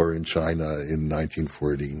 or in China in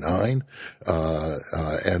 1949,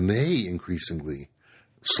 and they increasingly,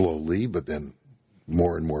 slowly, but then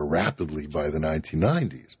more and more rapidly by the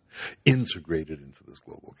 1990s, integrated into this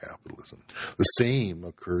global capitalism. The same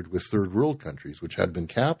occurred with third world countries, which had been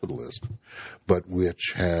capitalist, but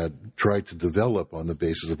which had tried to develop on the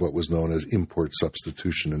basis of what was known as import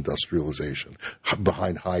substitution industrialization,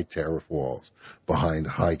 behind high tariff walls, behind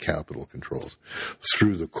high capital controls.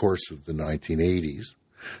 Through the course of the 1980s,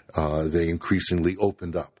 they increasingly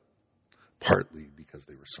opened up, partly because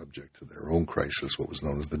they were subject to their own crisis, what was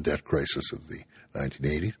known as the debt crisis of the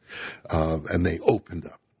 1980s, and they opened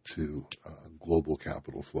up to global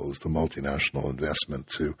capital flows, to multinational investment,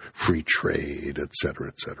 to free trade, et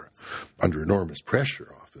cetera, under enormous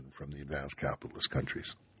pressure often from the advanced capitalist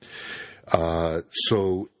countries.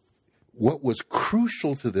 So what was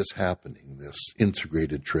crucial to this happening, this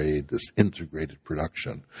integrated trade, this integrated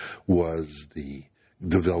production, was the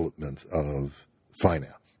development of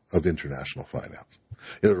finance, of international finance.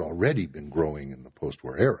 It had already been growing in the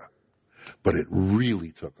post-war era, but it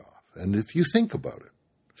really took off. And if you think about it,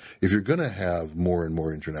 if you're going to have more and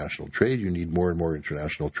more international trade, you need more and more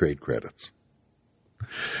international trade credits.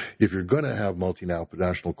 If you're going to have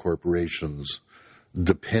multinational corporations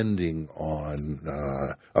depending on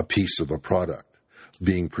a piece of a product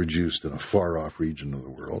being produced in a far-off region of the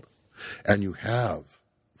world, and you have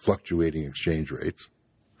fluctuating exchange rates,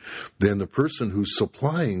 then the person who's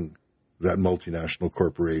supplying that multinational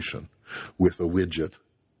corporation with a widget,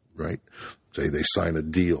 right? Say they sign a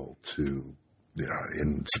deal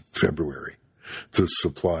in February to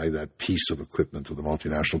supply that piece of equipment to the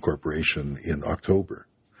multinational corporation in October.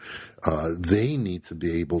 They need to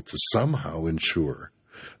be able to somehow ensure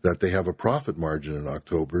that they have a profit margin in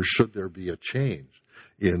October should there be a change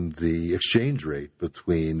in the exchange rate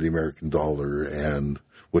between the American dollar and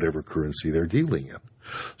whatever currency they're dealing in.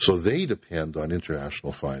 So they depend on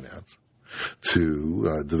international finance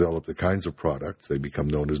to develop the kinds of products, they become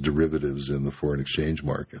known as derivatives in the foreign exchange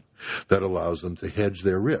market, that allows them to hedge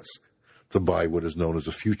their risk, to buy what is known as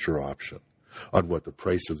a future option on what the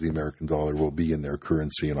price of the American dollar will be in their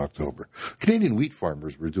currency in October. Canadian wheat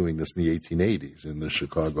farmers were doing this in the 1880s in the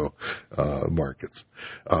Chicago markets.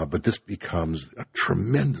 But this becomes a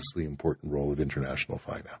tremendously important role of international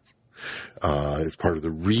finance. It's part of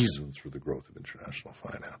the reasons for the growth of international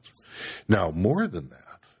finance. Now, more than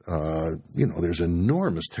that, there's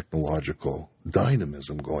enormous technological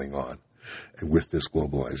dynamism going on with this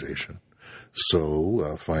globalization.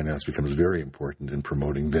 So finance becomes very important in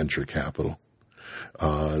promoting venture capital.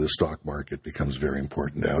 The stock market becomes very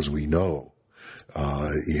important, as we know,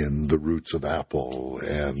 in the roots of Apple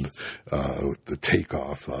and the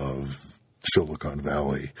takeoff of Silicon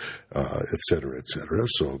Valley, et cetera, et cetera.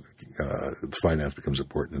 So finance becomes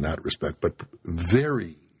important in that respect. But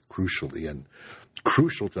very crucially, and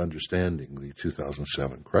crucial to understanding the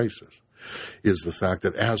 2007 crisis, is the fact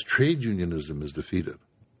that as trade unionism is defeated,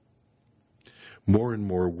 more and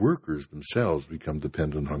more workers themselves become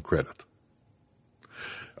dependent on credit.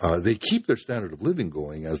 They keep their standard of living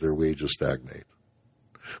going as their wages stagnate,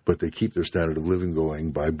 but they keep their standard of living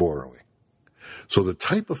going by borrowing. So the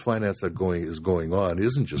type of finance that is going on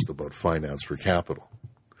isn't just about finance for capital.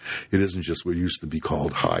 It isn't just what used to be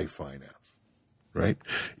called high finance, right?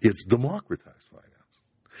 It's democratized finance.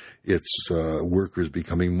 It's workers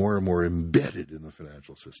becoming more and more embedded in the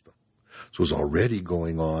financial system. So it's already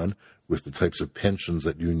going on with the types of pensions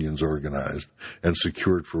that unions organized and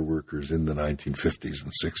secured for workers in the 1950s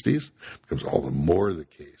and 60s. It becomes all the more the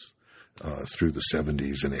case through the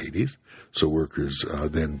 70s and 80s. So workers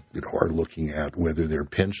then are looking at whether their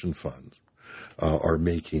pension funds are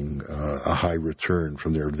making a high return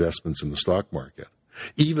from their investments in the stock market,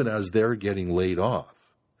 even as they're getting laid off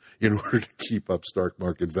in order to keep up stock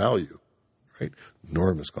market value. Right?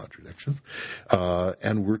 Enormous contradictions.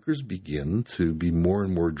 And workers begin to be more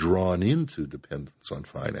and more drawn into dependence on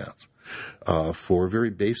finance for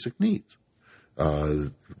very basic needs.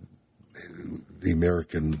 The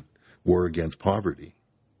American War Against Poverty,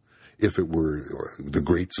 if it were the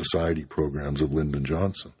Great Society programs of Lyndon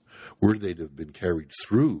Johnson, were they to have been carried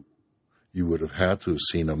through, you would have had to have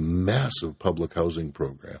seen a massive public housing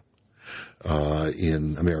program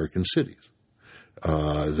in American cities.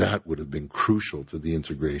 That would have been crucial to the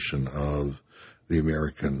integration of the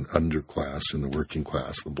American underclass and the working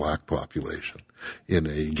class, the black population, in a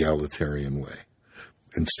egalitarian way.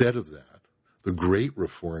 Instead of that, the great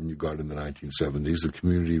reform you got in the 1970s, the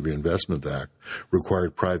Community Reinvestment Act,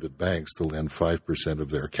 required private banks to lend 5%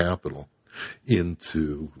 of their capital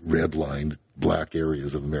into redlined black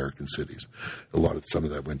areas of American cities. Some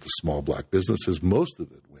of that went to small black businesses. Most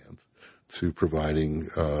of it went to providing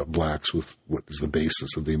blacks with what is the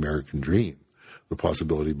basis of the American dream, the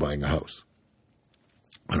possibility of buying a house.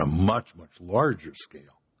 On a much, much larger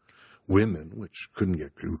scale, women, who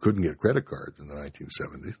couldn't get credit cards in the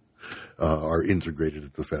 1970s, are integrated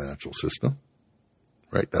into the financial system.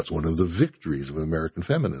 Right? That's one of the victories of American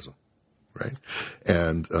feminism. Right?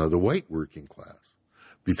 And the white working class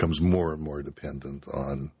becomes more and more dependent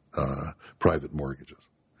on private mortgages,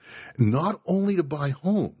 not only to buy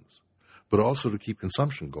homes, but also to keep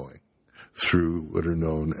consumption going through what are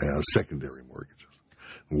known as secondary mortgages.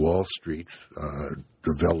 Wall Street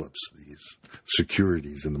develops these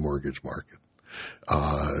securities in the mortgage market.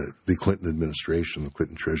 The Clinton administration, the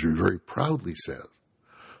Clinton Treasury, very proudly says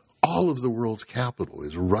all of the world's capital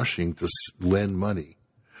is rushing to lend money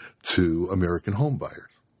to American home buyers.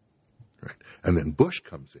 Right? And then Bush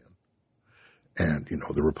comes in, and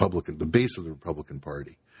the base of the Republican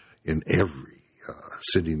Party in every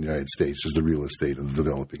city in the United States is the real estate and the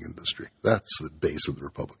developing industry. That's the base of the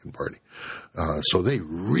Republican Party. So they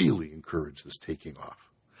really encourage this taking off.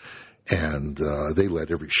 And they let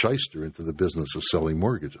every shyster into the business of selling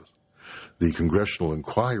mortgages. The congressional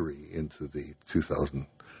inquiry into the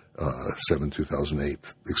 2007-2008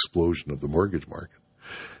 explosion of the mortgage market,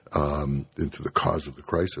 into the cause of the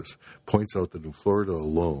crisis, points out that in Florida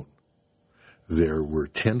alone, there were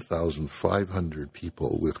 10,500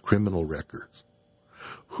 people with criminal records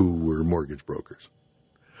who were mortgage brokers.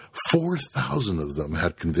 4,000 of them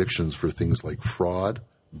had convictions for things like fraud,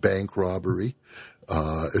 bank robbery,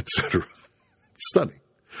 etc. Stunning.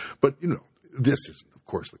 But, this isn't, of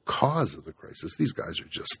course, the cause of the crisis. These guys are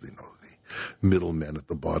just, the middlemen at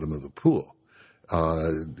the bottom of the pool.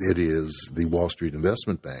 It is the Wall Street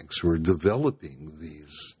investment banks who are developing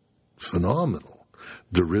these phenomenal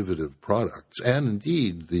derivative products, and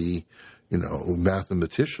indeed the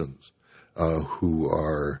mathematicians who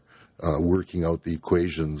are working out the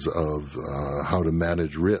equations of how to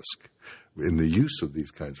manage risk in the use of these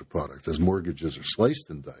kinds of products as mortgages are sliced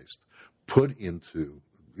and diced, put into,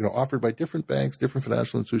 offered by different banks, different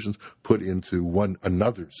financial institutions, put into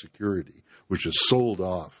another security, which is sold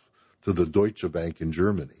off to the Deutsche Bank in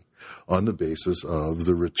Germany on the basis of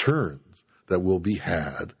the returns that will be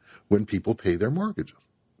had when people pay their mortgages,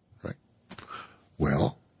 right?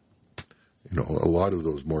 Well, a lot of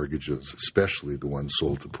those mortgages, especially the ones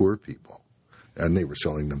sold to poor people, and they were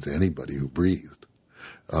selling them to anybody who breathed,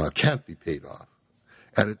 can't be paid off.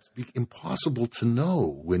 And it's impossible to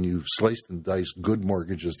know when you've sliced and diced good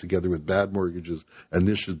mortgages together with bad mortgages and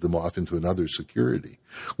issued them off into another security,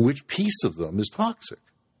 which piece of them is toxic,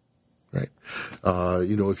 right?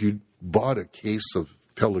 If you bought a case of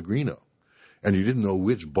Pellegrino and you didn't know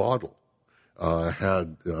which bottle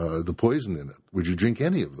had the poison in it, would you drink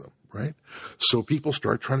any of them, right? So people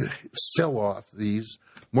start trying to sell off these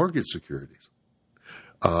mortgage securities,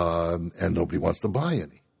 and nobody wants to buy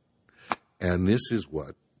any. And this is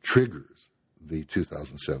what triggers the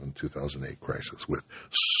 2007-2008 crisis, with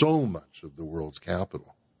so much of the world's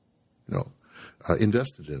capital,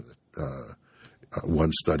 invested in it.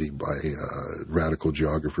 One study by radical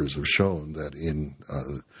geographers have shown that in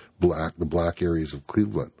the black areas of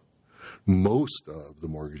Cleveland, most of the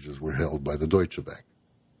mortgages were held by the Deutsche Bank,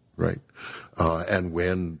 right? And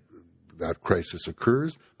when that crisis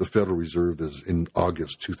occurs, the Federal Reserve is in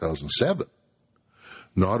August 2007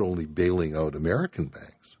 not only bailing out American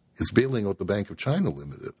banks, it's bailing out the Bank of China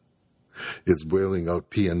Limited. It's bailing out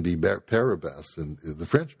PNB Paribas and the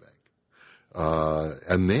French bank.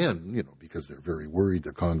 And then, because they're very worried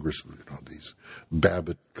that Congress, these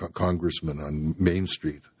Babbitt congressmen on Main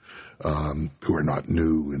Street, who are not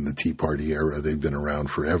new in the Tea Party era, they've been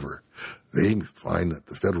around forever. They find that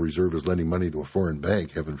the Federal Reserve is lending money to a foreign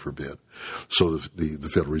bank, heaven forbid. So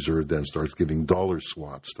the Federal Reserve then starts giving dollar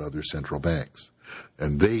swaps to other central banks.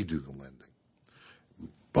 And they do the lending.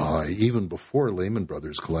 Even before Lehman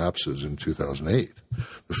Brothers collapses in 2008,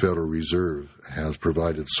 the Federal Reserve has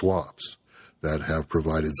provided swaps that have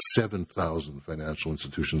provided 7,000 financial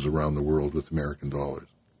institutions around the world with American dollars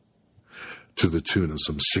to the tune of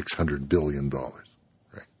some $600 billion.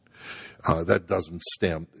 Right? That doesn't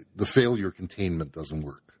the failure containment doesn't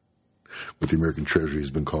work. What the American Treasury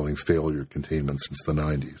has been calling failure containment since the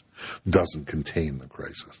 90s doesn't contain the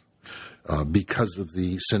crisis. Because of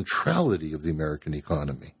the centrality of the American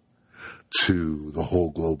economy to the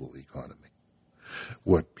whole global economy.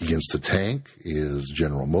 What begins to tank is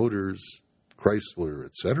General Motors, Chrysler,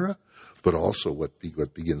 etc., but also what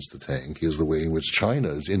begins to tank is the way in which China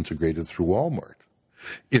is integrated through Walmart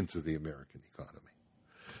into the American economy.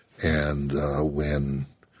 And when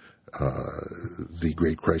the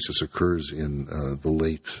great crisis occurs in the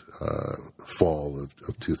late fall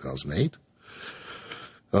of 2008,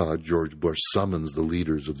 George Bush summons the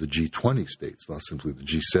leaders of the G20 states, not simply the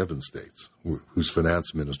G7 states, whose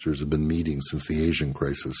finance ministers have been meeting since the Asian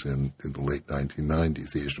crisis in the late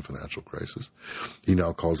 1990s, the Asian financial crisis. He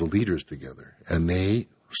now calls the leaders together, and they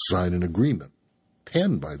sign an agreement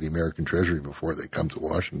penned by the American Treasury before they come to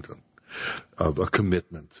Washington of a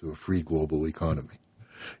commitment to a free global economy,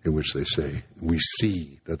 in which they say, we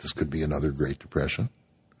see that this could be another Great Depression.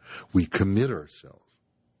 We commit ourselves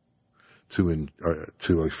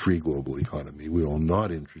to a free global economy. We will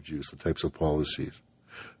not introduce the types of policies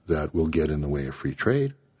that will get in the way of free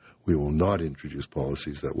trade. We will not introduce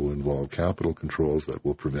policies that will involve capital controls that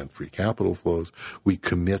will prevent free capital flows. We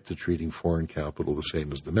commit to treating foreign capital the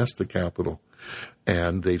same as domestic capital.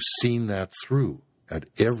 And they've seen that through at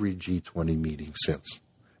every G20 meeting since,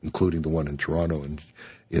 including the one in Toronto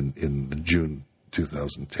in June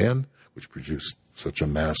 2010, which produced such a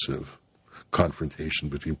massive confrontation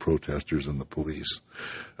between protesters and the police.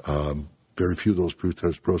 Very few of those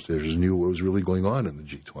protesters knew what was really going on in the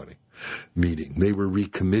G20 meeting. They were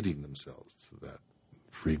recommitting themselves to that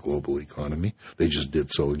free global economy. They just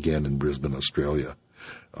did so again in Brisbane, Australia,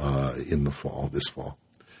 in the fall, this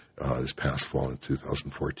past fall in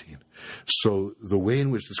 2014. So the way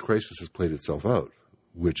in which this crisis has played itself out,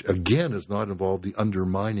 which again has not involved the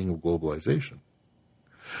undermining of globalization,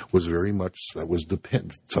 was very much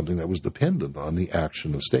something that was dependent on the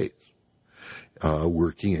action of states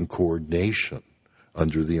working in coordination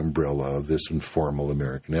under the umbrella of this informal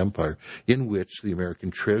American empire, in which the American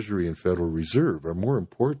Treasury and Federal Reserve are more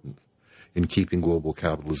important in keeping global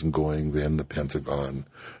capitalism going than the Pentagon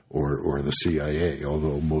or the CIA,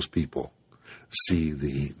 although most people see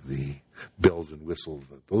the bells and whistles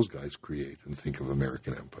that those guys create and think of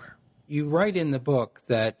American empire. You write in the book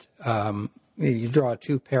that you draw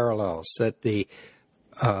two parallels, that the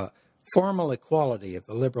formal equality of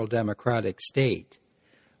the liberal democratic state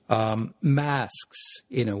masks,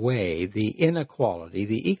 in a way, the inequality,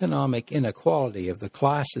 the economic inequality of the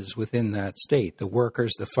classes within that state, the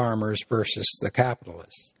workers, the farmers versus the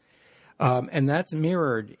capitalists. And that's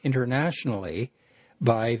mirrored internationally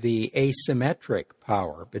by the asymmetric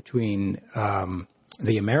power between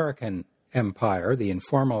the American empire, the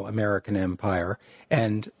informal American empire,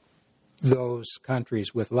 and those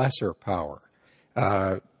countries with lesser power,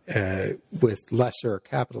 with lesser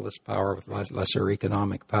capitalist power, with lesser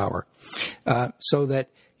economic power. So that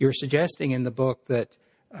you're suggesting in the book that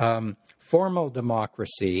formal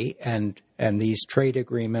democracy and these trade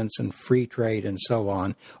agreements and free trade and so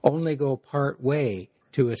on only go part way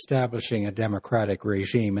to establishing a democratic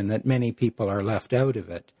regime, and that many people are left out of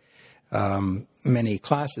it. Many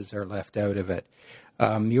classes are left out of it.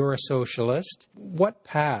 You're a socialist. What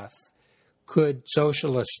path could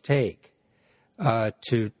socialists take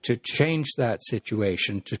to change that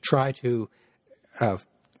situation, to try to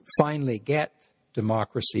finally get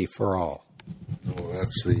democracy for all? Well,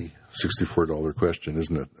 that's the $64 question,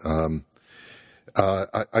 isn't it?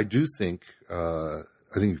 I do think,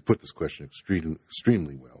 I think you put this question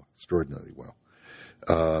extremely well, extraordinarily well.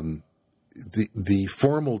 The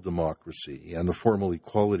formal democracy and the formal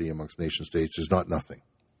equality amongst nation states is not nothing.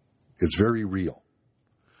 It's very real.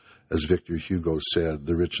 As Victor Hugo said,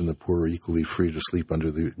 the rich and the poor are equally free to sleep under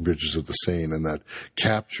the bridges of the Seine, and that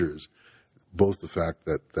captures both the fact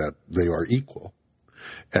that they are equal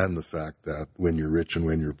and the fact that when you're rich and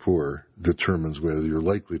when you're poor determines whether you're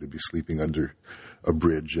likely to be sleeping under a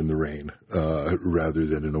bridge in the rain rather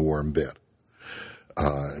than in a warm bed.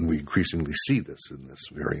 And we increasingly see this in this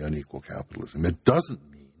very unequal capitalism. It doesn't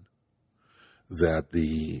mean that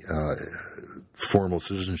the formal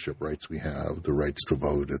citizenship rights we have, the rights to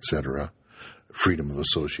vote, etc., freedom of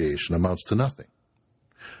association, amounts to nothing.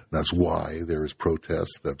 That's why there is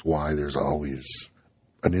protest. That's why there's always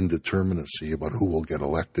an indeterminacy about who will get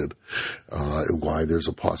elected, why there's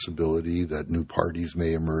a possibility that new parties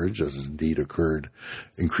may emerge, as indeed occurred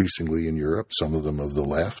increasingly in Europe, some of them of the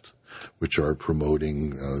left, which are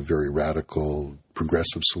promoting very radical,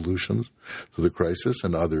 progressive solutions to the crisis,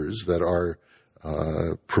 and others that are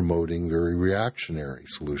promoting very reactionary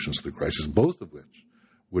solutions to the crisis, both of which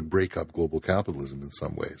would break up global capitalism in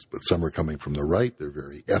some ways. But some are coming from the right. They're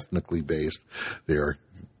very ethnically based. They're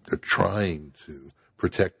trying to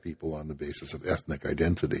protect people on the basis of ethnic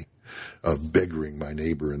identity, of beggaring my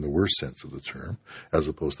neighbor in the worst sense of the term, as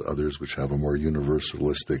opposed to others which have a more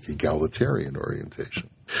universalistic, egalitarian orientation.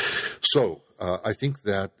 So I think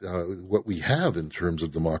that what we have in terms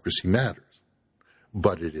of democracy matters,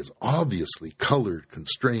 but it is obviously colored,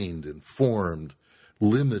 constrained, informed,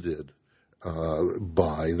 limited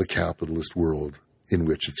by the capitalist world in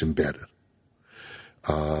which it's embedded.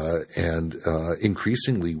 And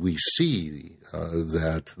increasingly we see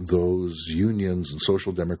that those unions and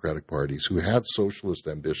social democratic parties who had socialist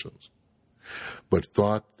ambitions but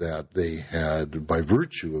thought that they had, by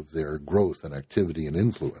virtue of their growth and activity and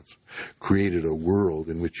influence, created a world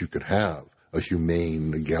in which you could have a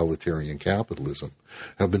humane, egalitarian capitalism,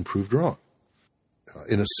 have been proved wrong.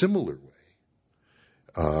 In a similar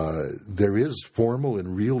way, there is formal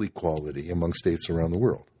and real equality among states around the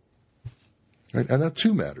world. Right? And that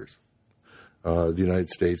too matters. The United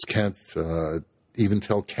States can't even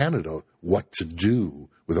tell Canada what to do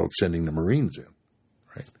without sending the Marines in.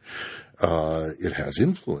 Right? It has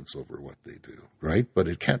influence over what they do, right? But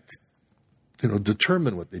it can't,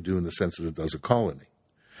 determine what they do in the sense that it does a colony.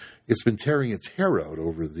 It's been tearing its hair out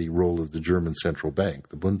over the role of the German central bank,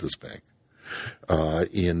 the Bundesbank,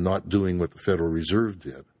 in not doing what the Federal Reserve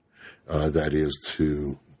did, that is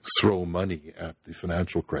to throw money at the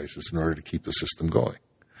financial crisis in order to keep the system going.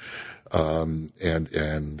 And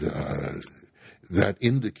that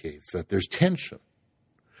indicates that there's tension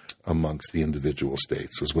amongst the individual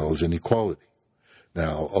states as well as inequality.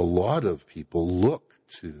 Now, a lot of people look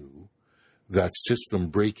to that system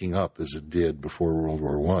breaking up as it did before World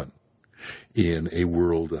War I in a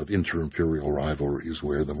world of inter-imperial rivalries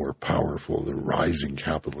where the more powerful, the rising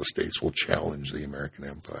capitalist states will challenge the American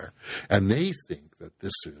empire. And they think that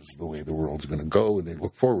this is the way the world's going to go, and they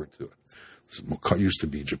look forward to it. It used to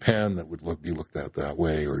be Japan that would be looked at that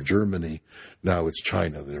way, or Germany. Now it's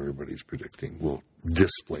China that everybody's predicting will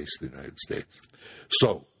displace the United States.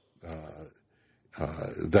 So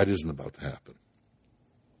that isn't about to happen.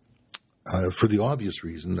 For the obvious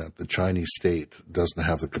reason that the Chinese state doesn't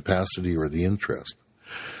have the capacity or the interest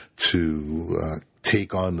to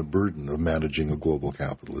take on the burden of managing a global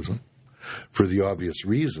capitalism. for the obvious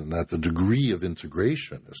reason that the degree of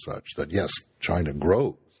integration is such that, yes, China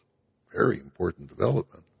grows, very important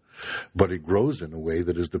development, but it grows in a way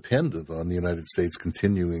that is dependent on the United States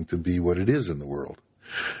continuing to be what it is in the world.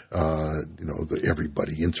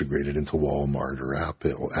 Everybody integrated into Walmart or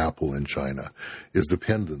Apple in China is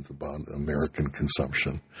dependent upon American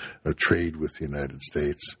consumption, trade with the United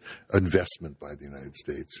States, investment by the United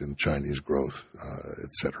States in Chinese growth,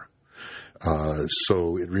 etc.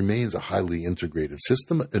 So it remains a highly integrated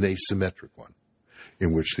system, an asymmetric one,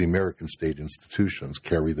 in which the American state institutions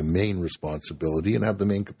carry the main responsibility and have the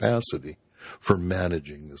main capacity for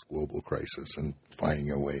managing this global crisis and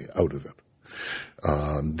finding a way out of it.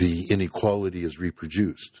 The inequality is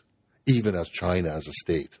reproduced, even as China as a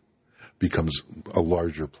state becomes a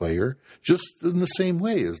larger player, just in the same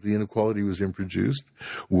way as the inequality was introduced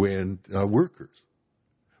when workers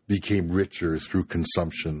became richer through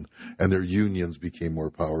consumption and their unions became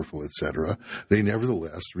more powerful, etc. They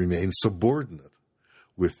nevertheless remain subordinate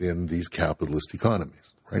within these capitalist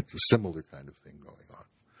economies, right? It's a similar kind of thing going on.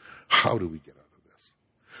 How do we get out of this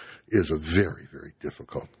is a very, very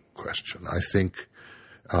difficult question. I think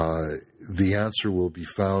the answer will be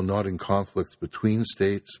found not in conflicts between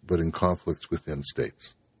states, but in conflicts within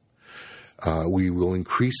states. We will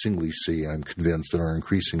increasingly see, I'm convinced, and are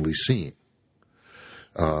increasingly seeing,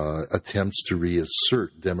 attempts to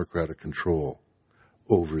reassert democratic control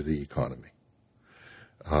over the economy.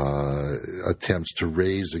 Attempts to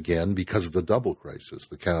raise again, because of the double crisis,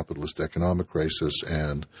 the capitalist economic crisis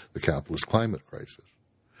and the capitalist climate crisis,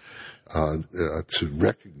 to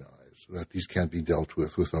recognize that these can't be dealt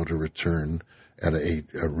with without a return and a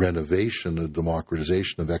renovation, a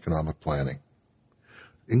democratization of economic planning.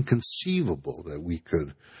 Inconceivable that we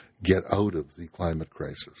could get out of the climate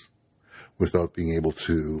crisis without being able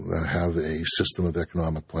to have a system of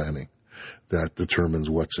economic planning that determines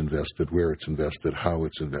what's invested, where it's invested, how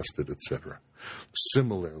it's invested, etc.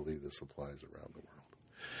 Similarly, this applies around the world.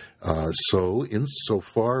 So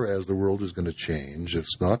insofar as the world is going to change,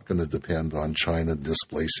 it's not going to depend on China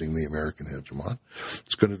displacing the American hegemon.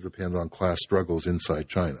 It's going to depend on class struggles inside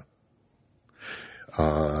China.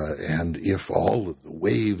 And if all of the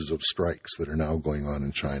waves of strikes that are now going on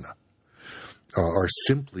in China are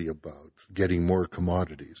simply about getting more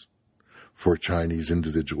commodities for Chinese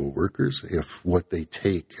individual workers, if what they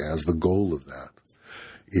take as the goal of that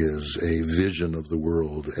is a vision of the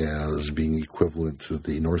world as being equivalent to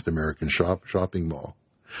the North American shopping mall,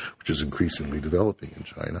 which is increasingly developing in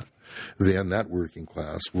China, then that working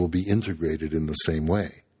class will be integrated in the same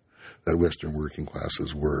way that Western working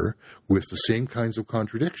classes were, with the same kinds of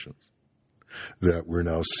contradictions that we're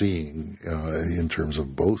now seeing in terms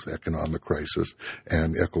of both economic crisis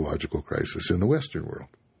and ecological crisis in the Western world.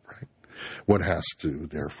 Right? One has to,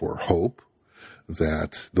 therefore, hope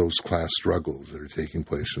that those class struggles that are taking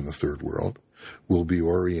place in the third world will be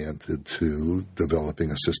oriented to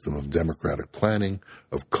developing a system of democratic planning,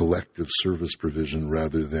 of collective service provision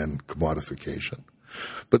rather than commodification.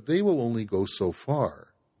 But they will only go so far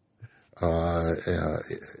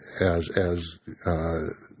as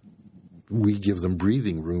we give them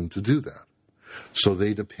breathing room to do that. So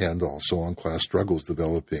they depend also on class struggles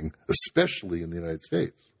developing, especially in the United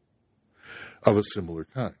States, of a similar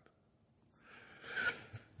kind.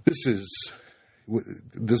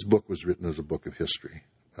 This book was written as a book of history.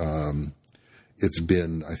 It's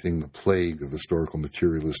been, I think, the plague of historical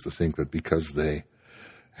materialists to think that because they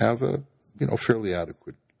have a fairly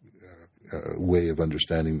adequate way of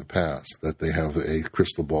understanding the past, that they have a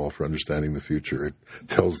crystal ball for understanding the future. It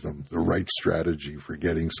tells them the right strategy for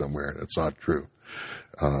getting somewhere. That's not true.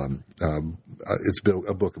 It's been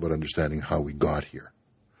a book about understanding how we got here.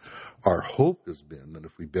 Our hope has been that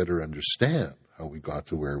if we better understand how we got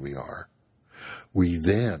to where we are, we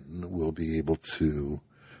then will be able to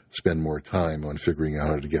spend more time on figuring out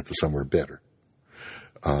how to get to somewhere better.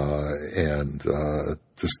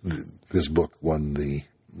 This book won the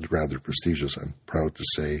rather prestigious, I'm proud to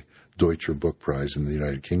say, Deutscher Book Prize in the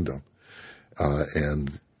United Kingdom.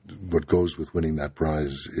 And what goes with winning that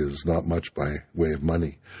prize is not much by way of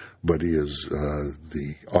money, but is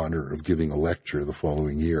the honor of giving a lecture the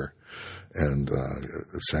following year. And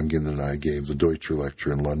Sam Gindin and I gave the Deutscher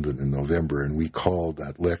lecture in London in November, and we called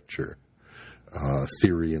that lecture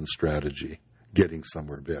Theory and Strategy, Getting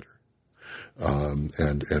Somewhere Better.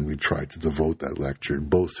 And we tried to devote that lecture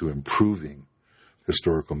both to improving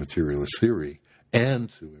historical materialist theory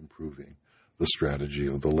and to improving the strategy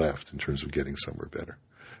of the left in terms of getting somewhere better.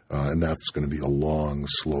 And that's going to be a long,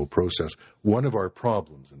 slow process. One of our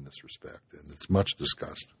problems in this respect, and it's much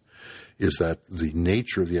discussed, is that the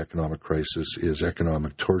nature of the economic crisis is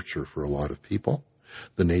economic torture for a lot of people,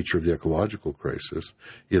 the nature of the ecological crisis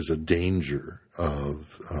is a danger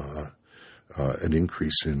of an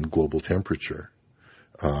increase in global temperature,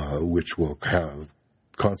 which will have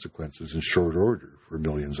consequences in short order for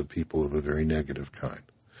millions of people of a very negative kind.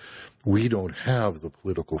 We don't have the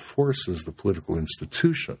political forces, the political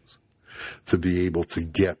institutions, to be able to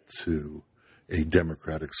get to a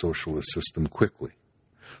democratic socialist system quickly.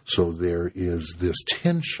 So there is this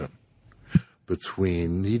tension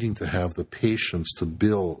between needing to have the patience to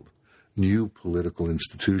build new political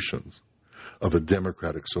institutions of a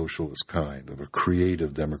democratic socialist kind, of a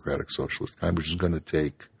creative democratic socialist kind, which is going to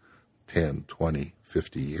take 10, 20,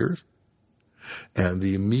 50 years, and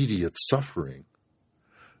the immediate suffering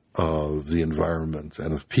of the environment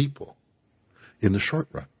and of people in the short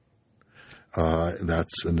run.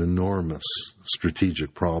 That's an enormous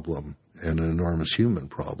strategic problem and an enormous human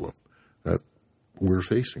problem that we're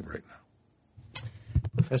facing right now.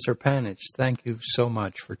 Professor Panitch, thank you so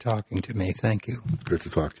much for talking to me. Thank you. Good to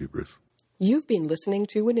talk to you, Bruce. You've been listening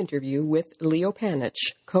to an interview with Leo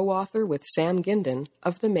Panitch, co-author with Sam Gindin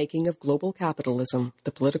of The Making of Global Capitalism,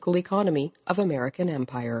 The Political Economy of American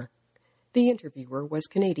Empire. The interviewer was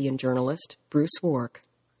Canadian journalist Bruce Wark.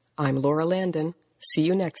 I'm Laura Landon. See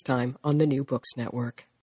you next time on the New Books Network.